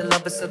to find a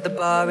lover, so the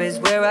bar is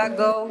where I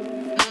go.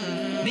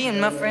 Me and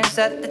my friends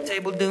at the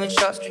table doing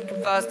shots,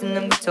 drinking fast, and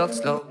then we talk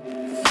slow.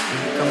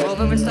 Come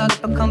over and start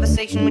up a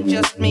conversation with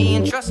just me,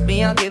 and trust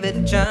me, I'll give it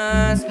a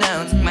chance.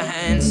 Now take my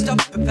hand, stop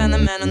it, and the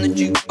man on the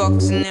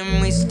jukebox, and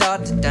then we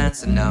start to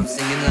dance. And now I'm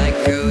singing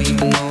like, girl, you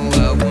know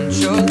I want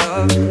your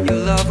love. Your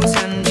love was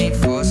handmade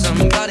for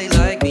somebody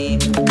like me.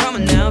 Come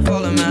on now,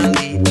 follow my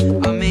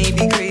lead. I may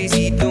be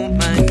crazy, don't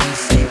mind me.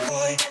 Say,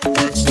 boy,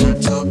 let's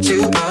not talk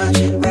too much.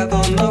 Grab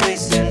on my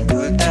waist and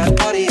put that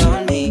body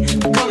on me.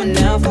 Come on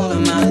now, follow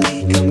my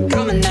lead.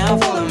 Come on now,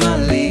 follow my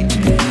lead.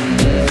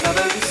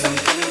 Cover me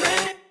something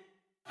brand new.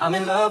 I'm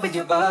in love with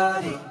your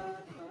body.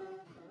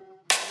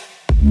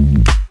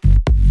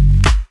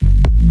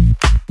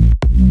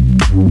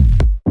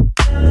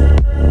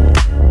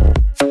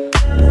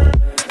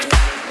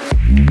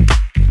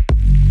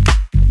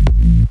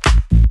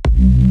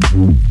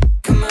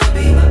 Come on,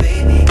 be my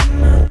baby.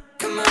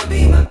 Come on,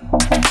 be my.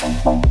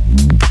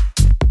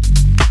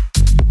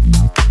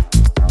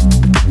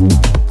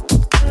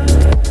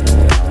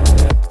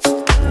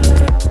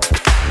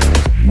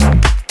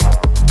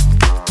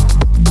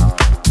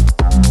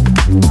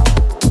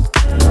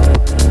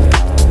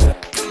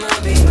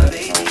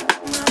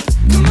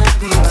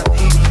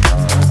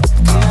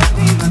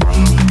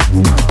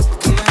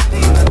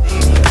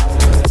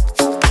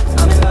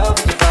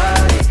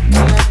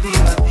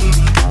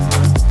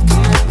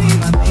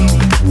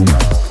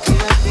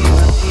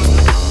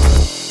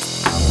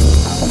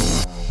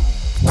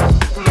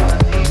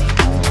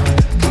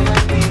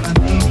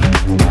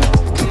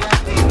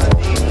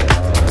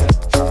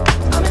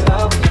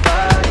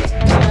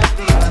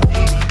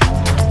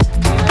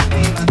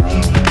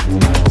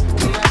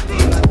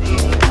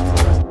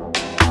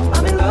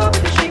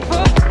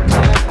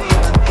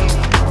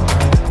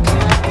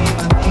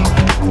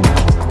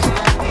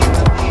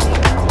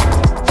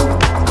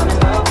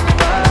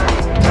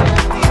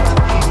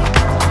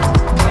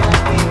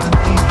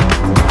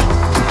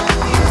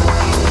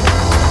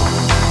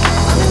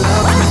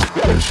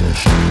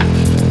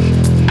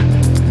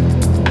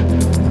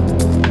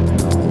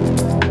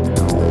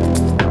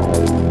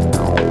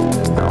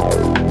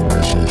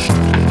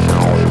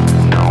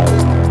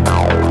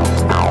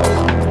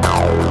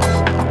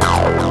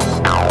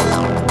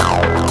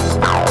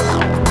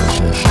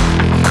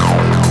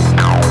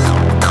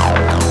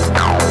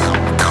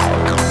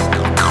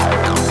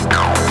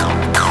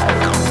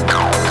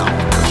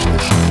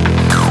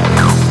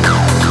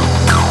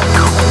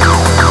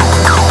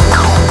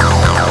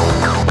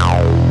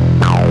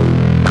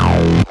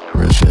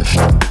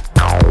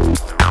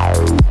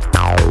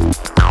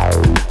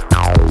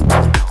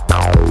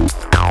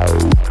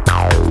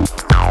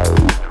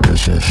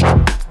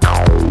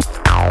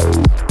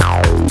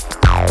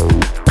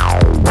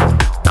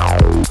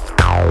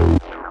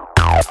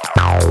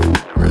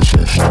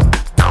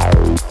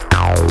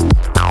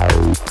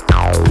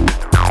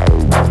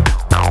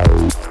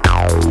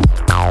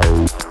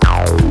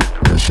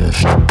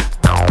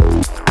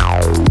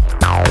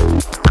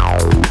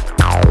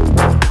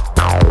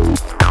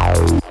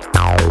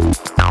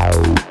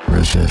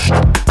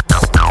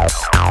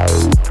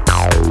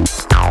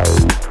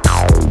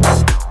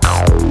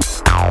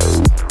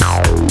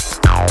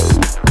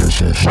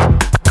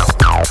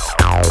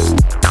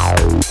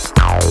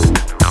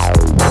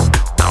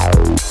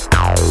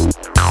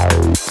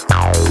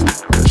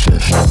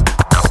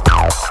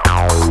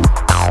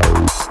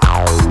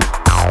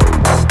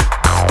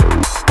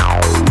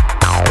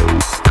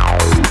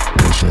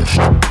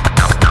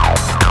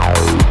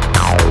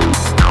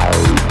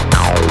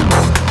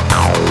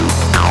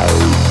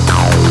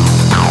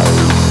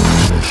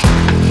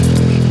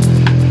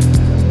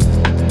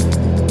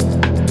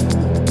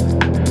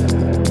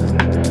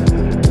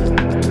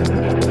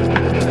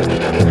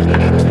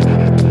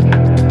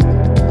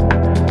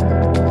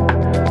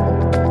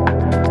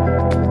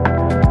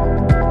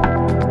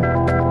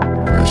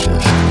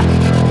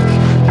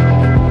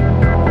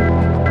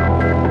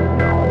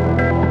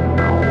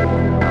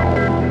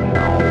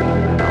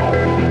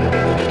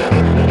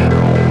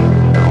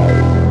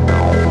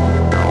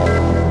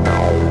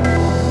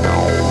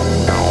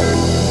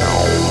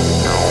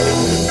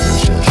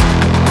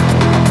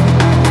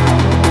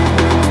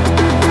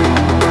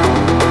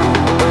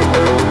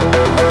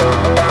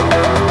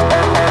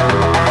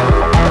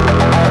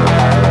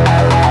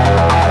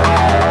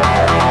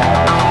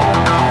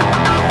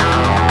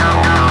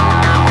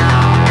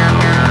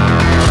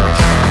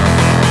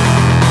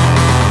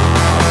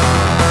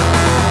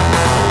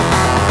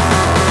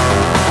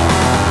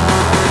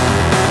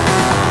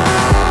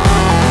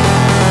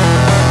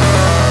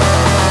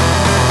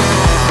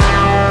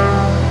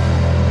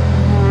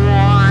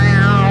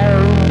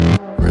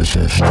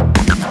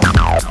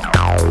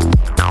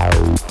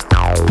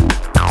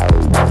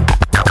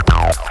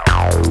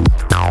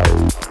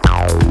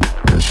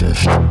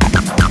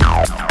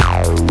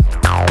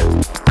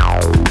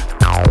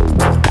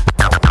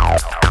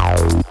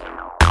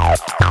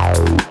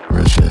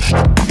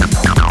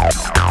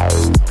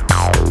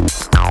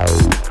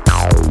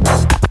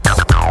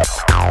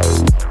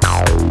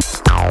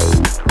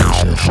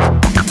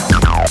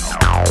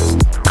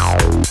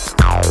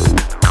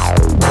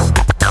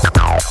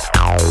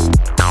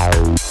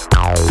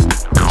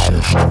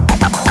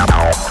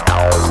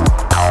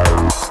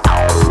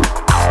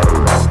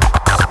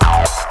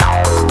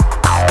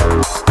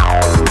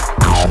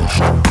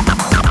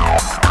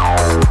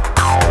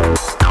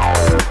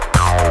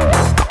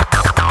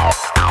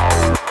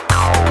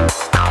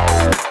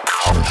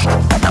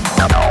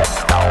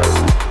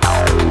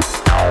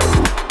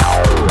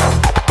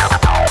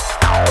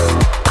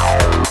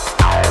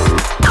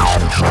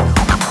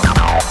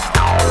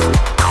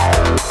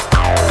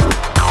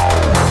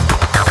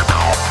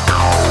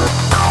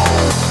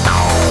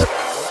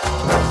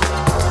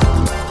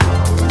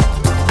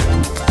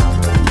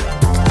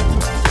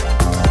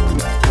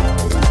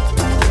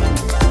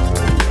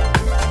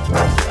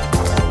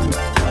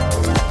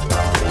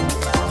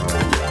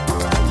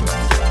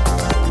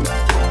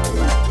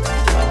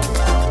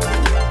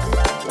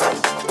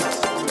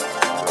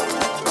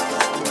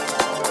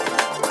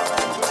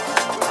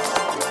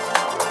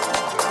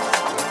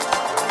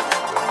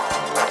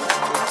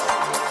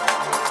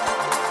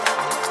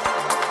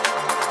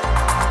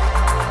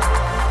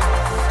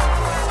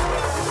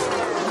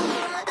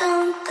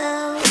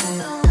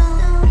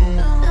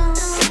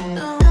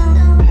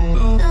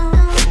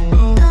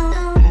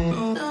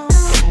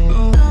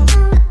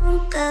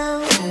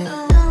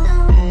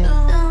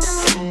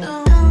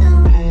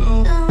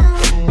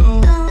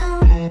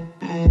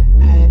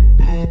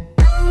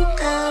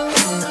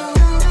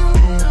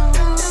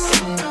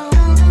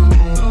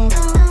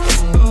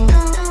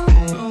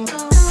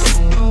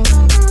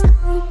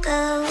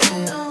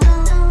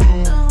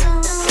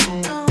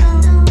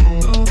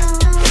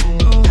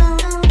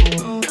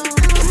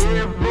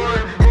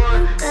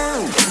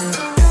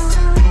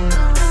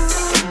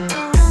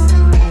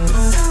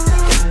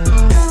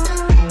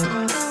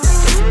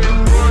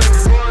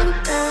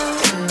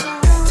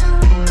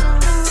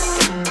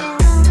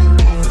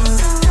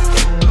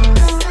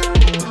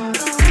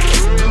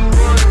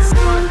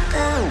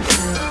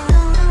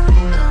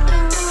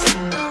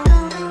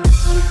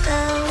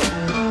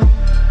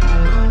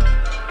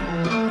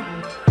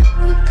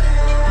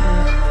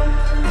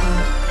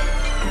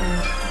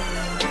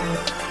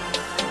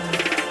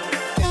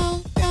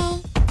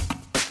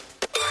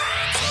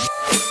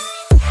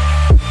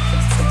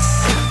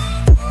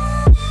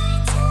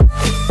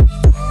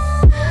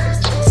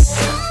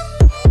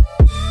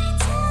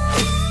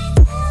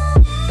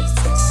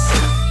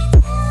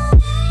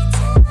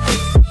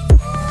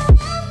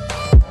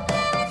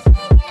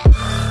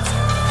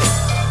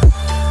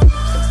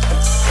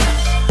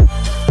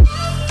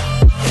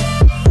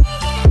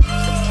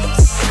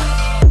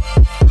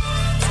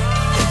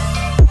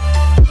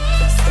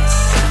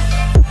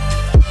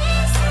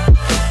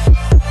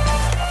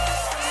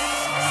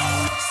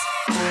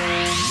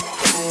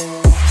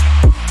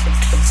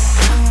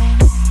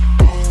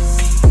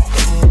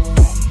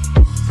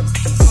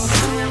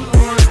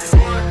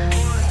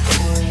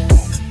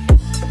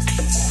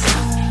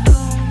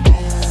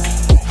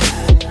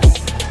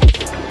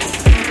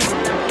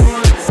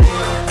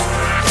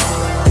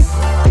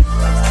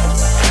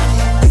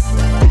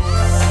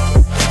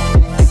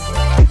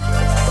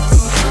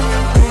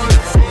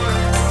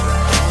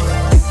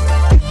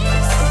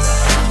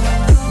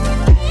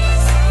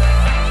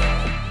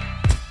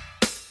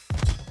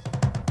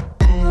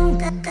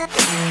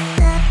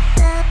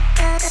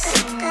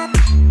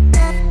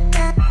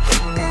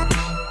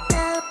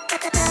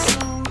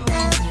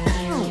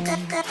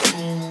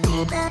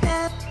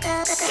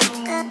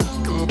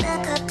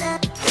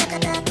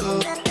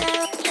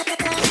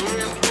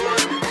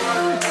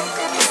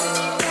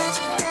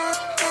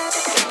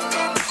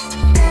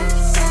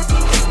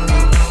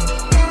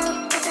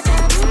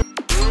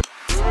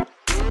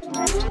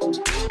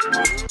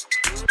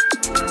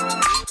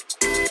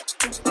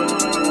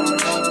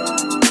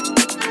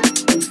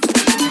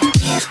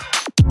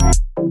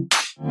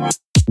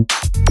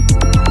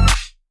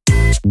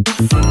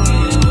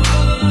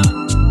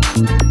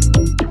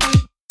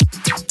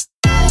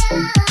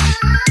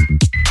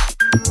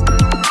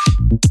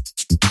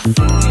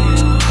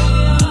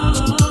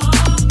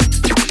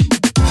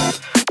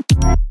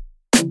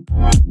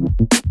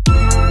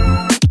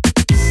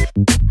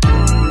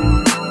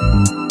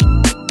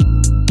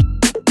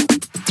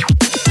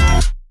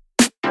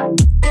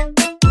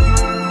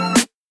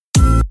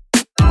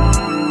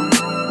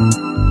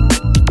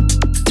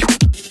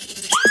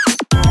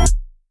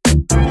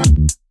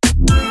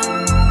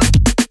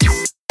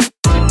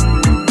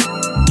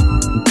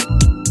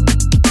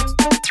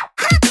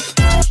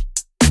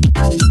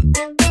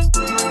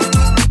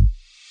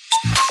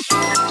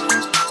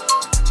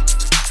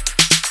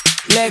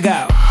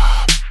 Legal.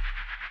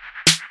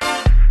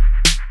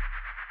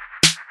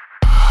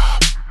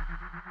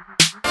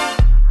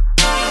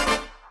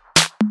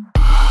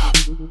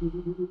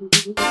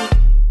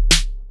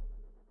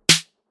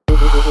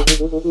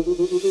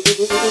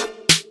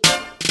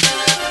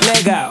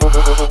 Leg out.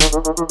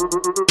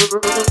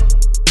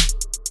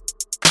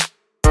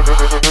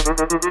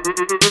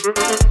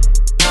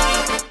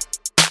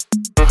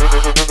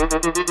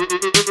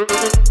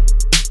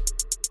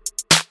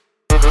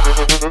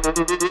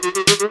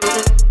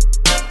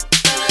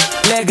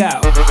 Leg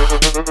out.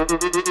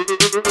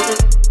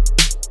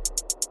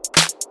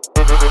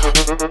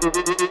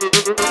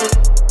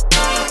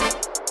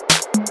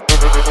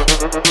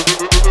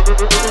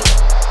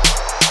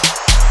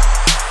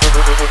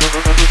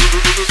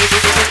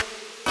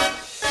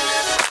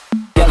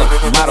 Yellow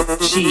model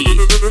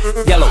cheese,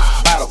 yellow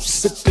bottle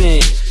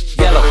sipping,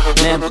 yellow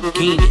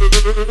Lamborghini,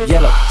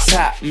 yellow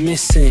top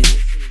missing.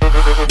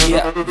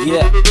 Yeah,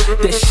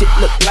 that shit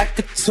look like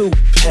a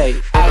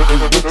toupee. I get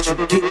what you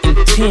get in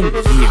 10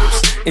 years,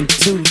 in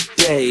 2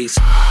 days.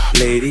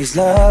 Ladies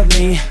love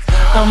me,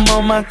 I'm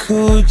on my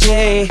cool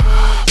J.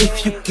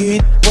 If you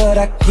get what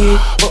I get,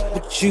 what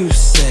would you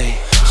say?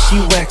 She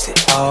wax it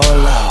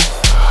all off,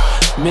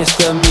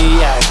 Mr.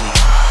 Miyagi.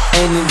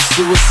 And in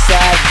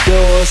suicide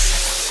doors,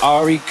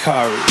 Ari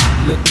Kari.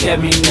 Look at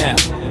me now,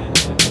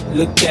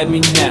 look at me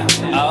now.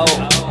 Oh,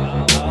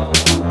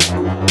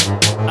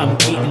 I'm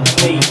getting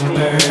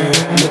paper.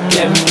 Look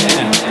at me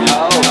now.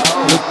 Oh,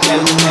 look at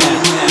me now.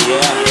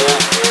 Yeah.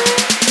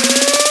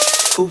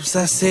 Oops,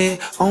 I said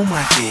on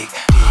my dick.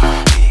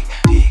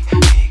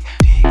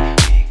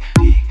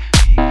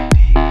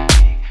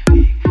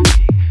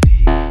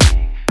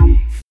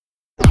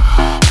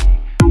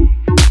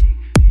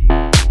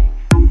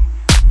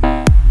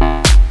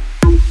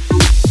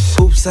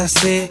 Oops, I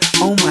said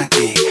on my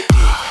dick.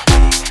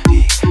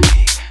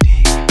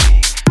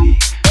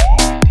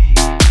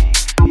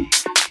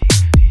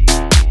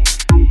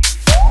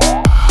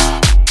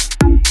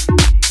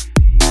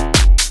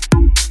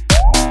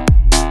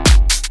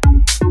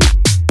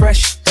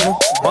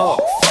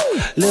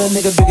 Little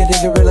nigga bigger than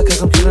gorilla,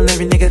 cause I'm killing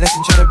every nigga that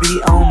can try to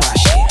be on my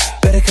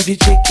shit. Better cuff your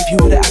chick, if you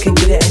with it, I can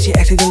get it. And she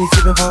accidentally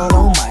slipping fall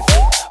on my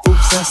dick.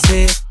 Oops, I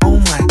said on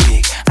my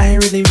dick. I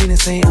ain't really mean to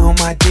say on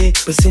my dick,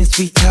 but since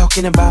we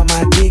talking about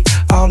my dick,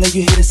 all of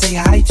you here to say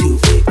hi to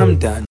it. I'm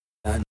done.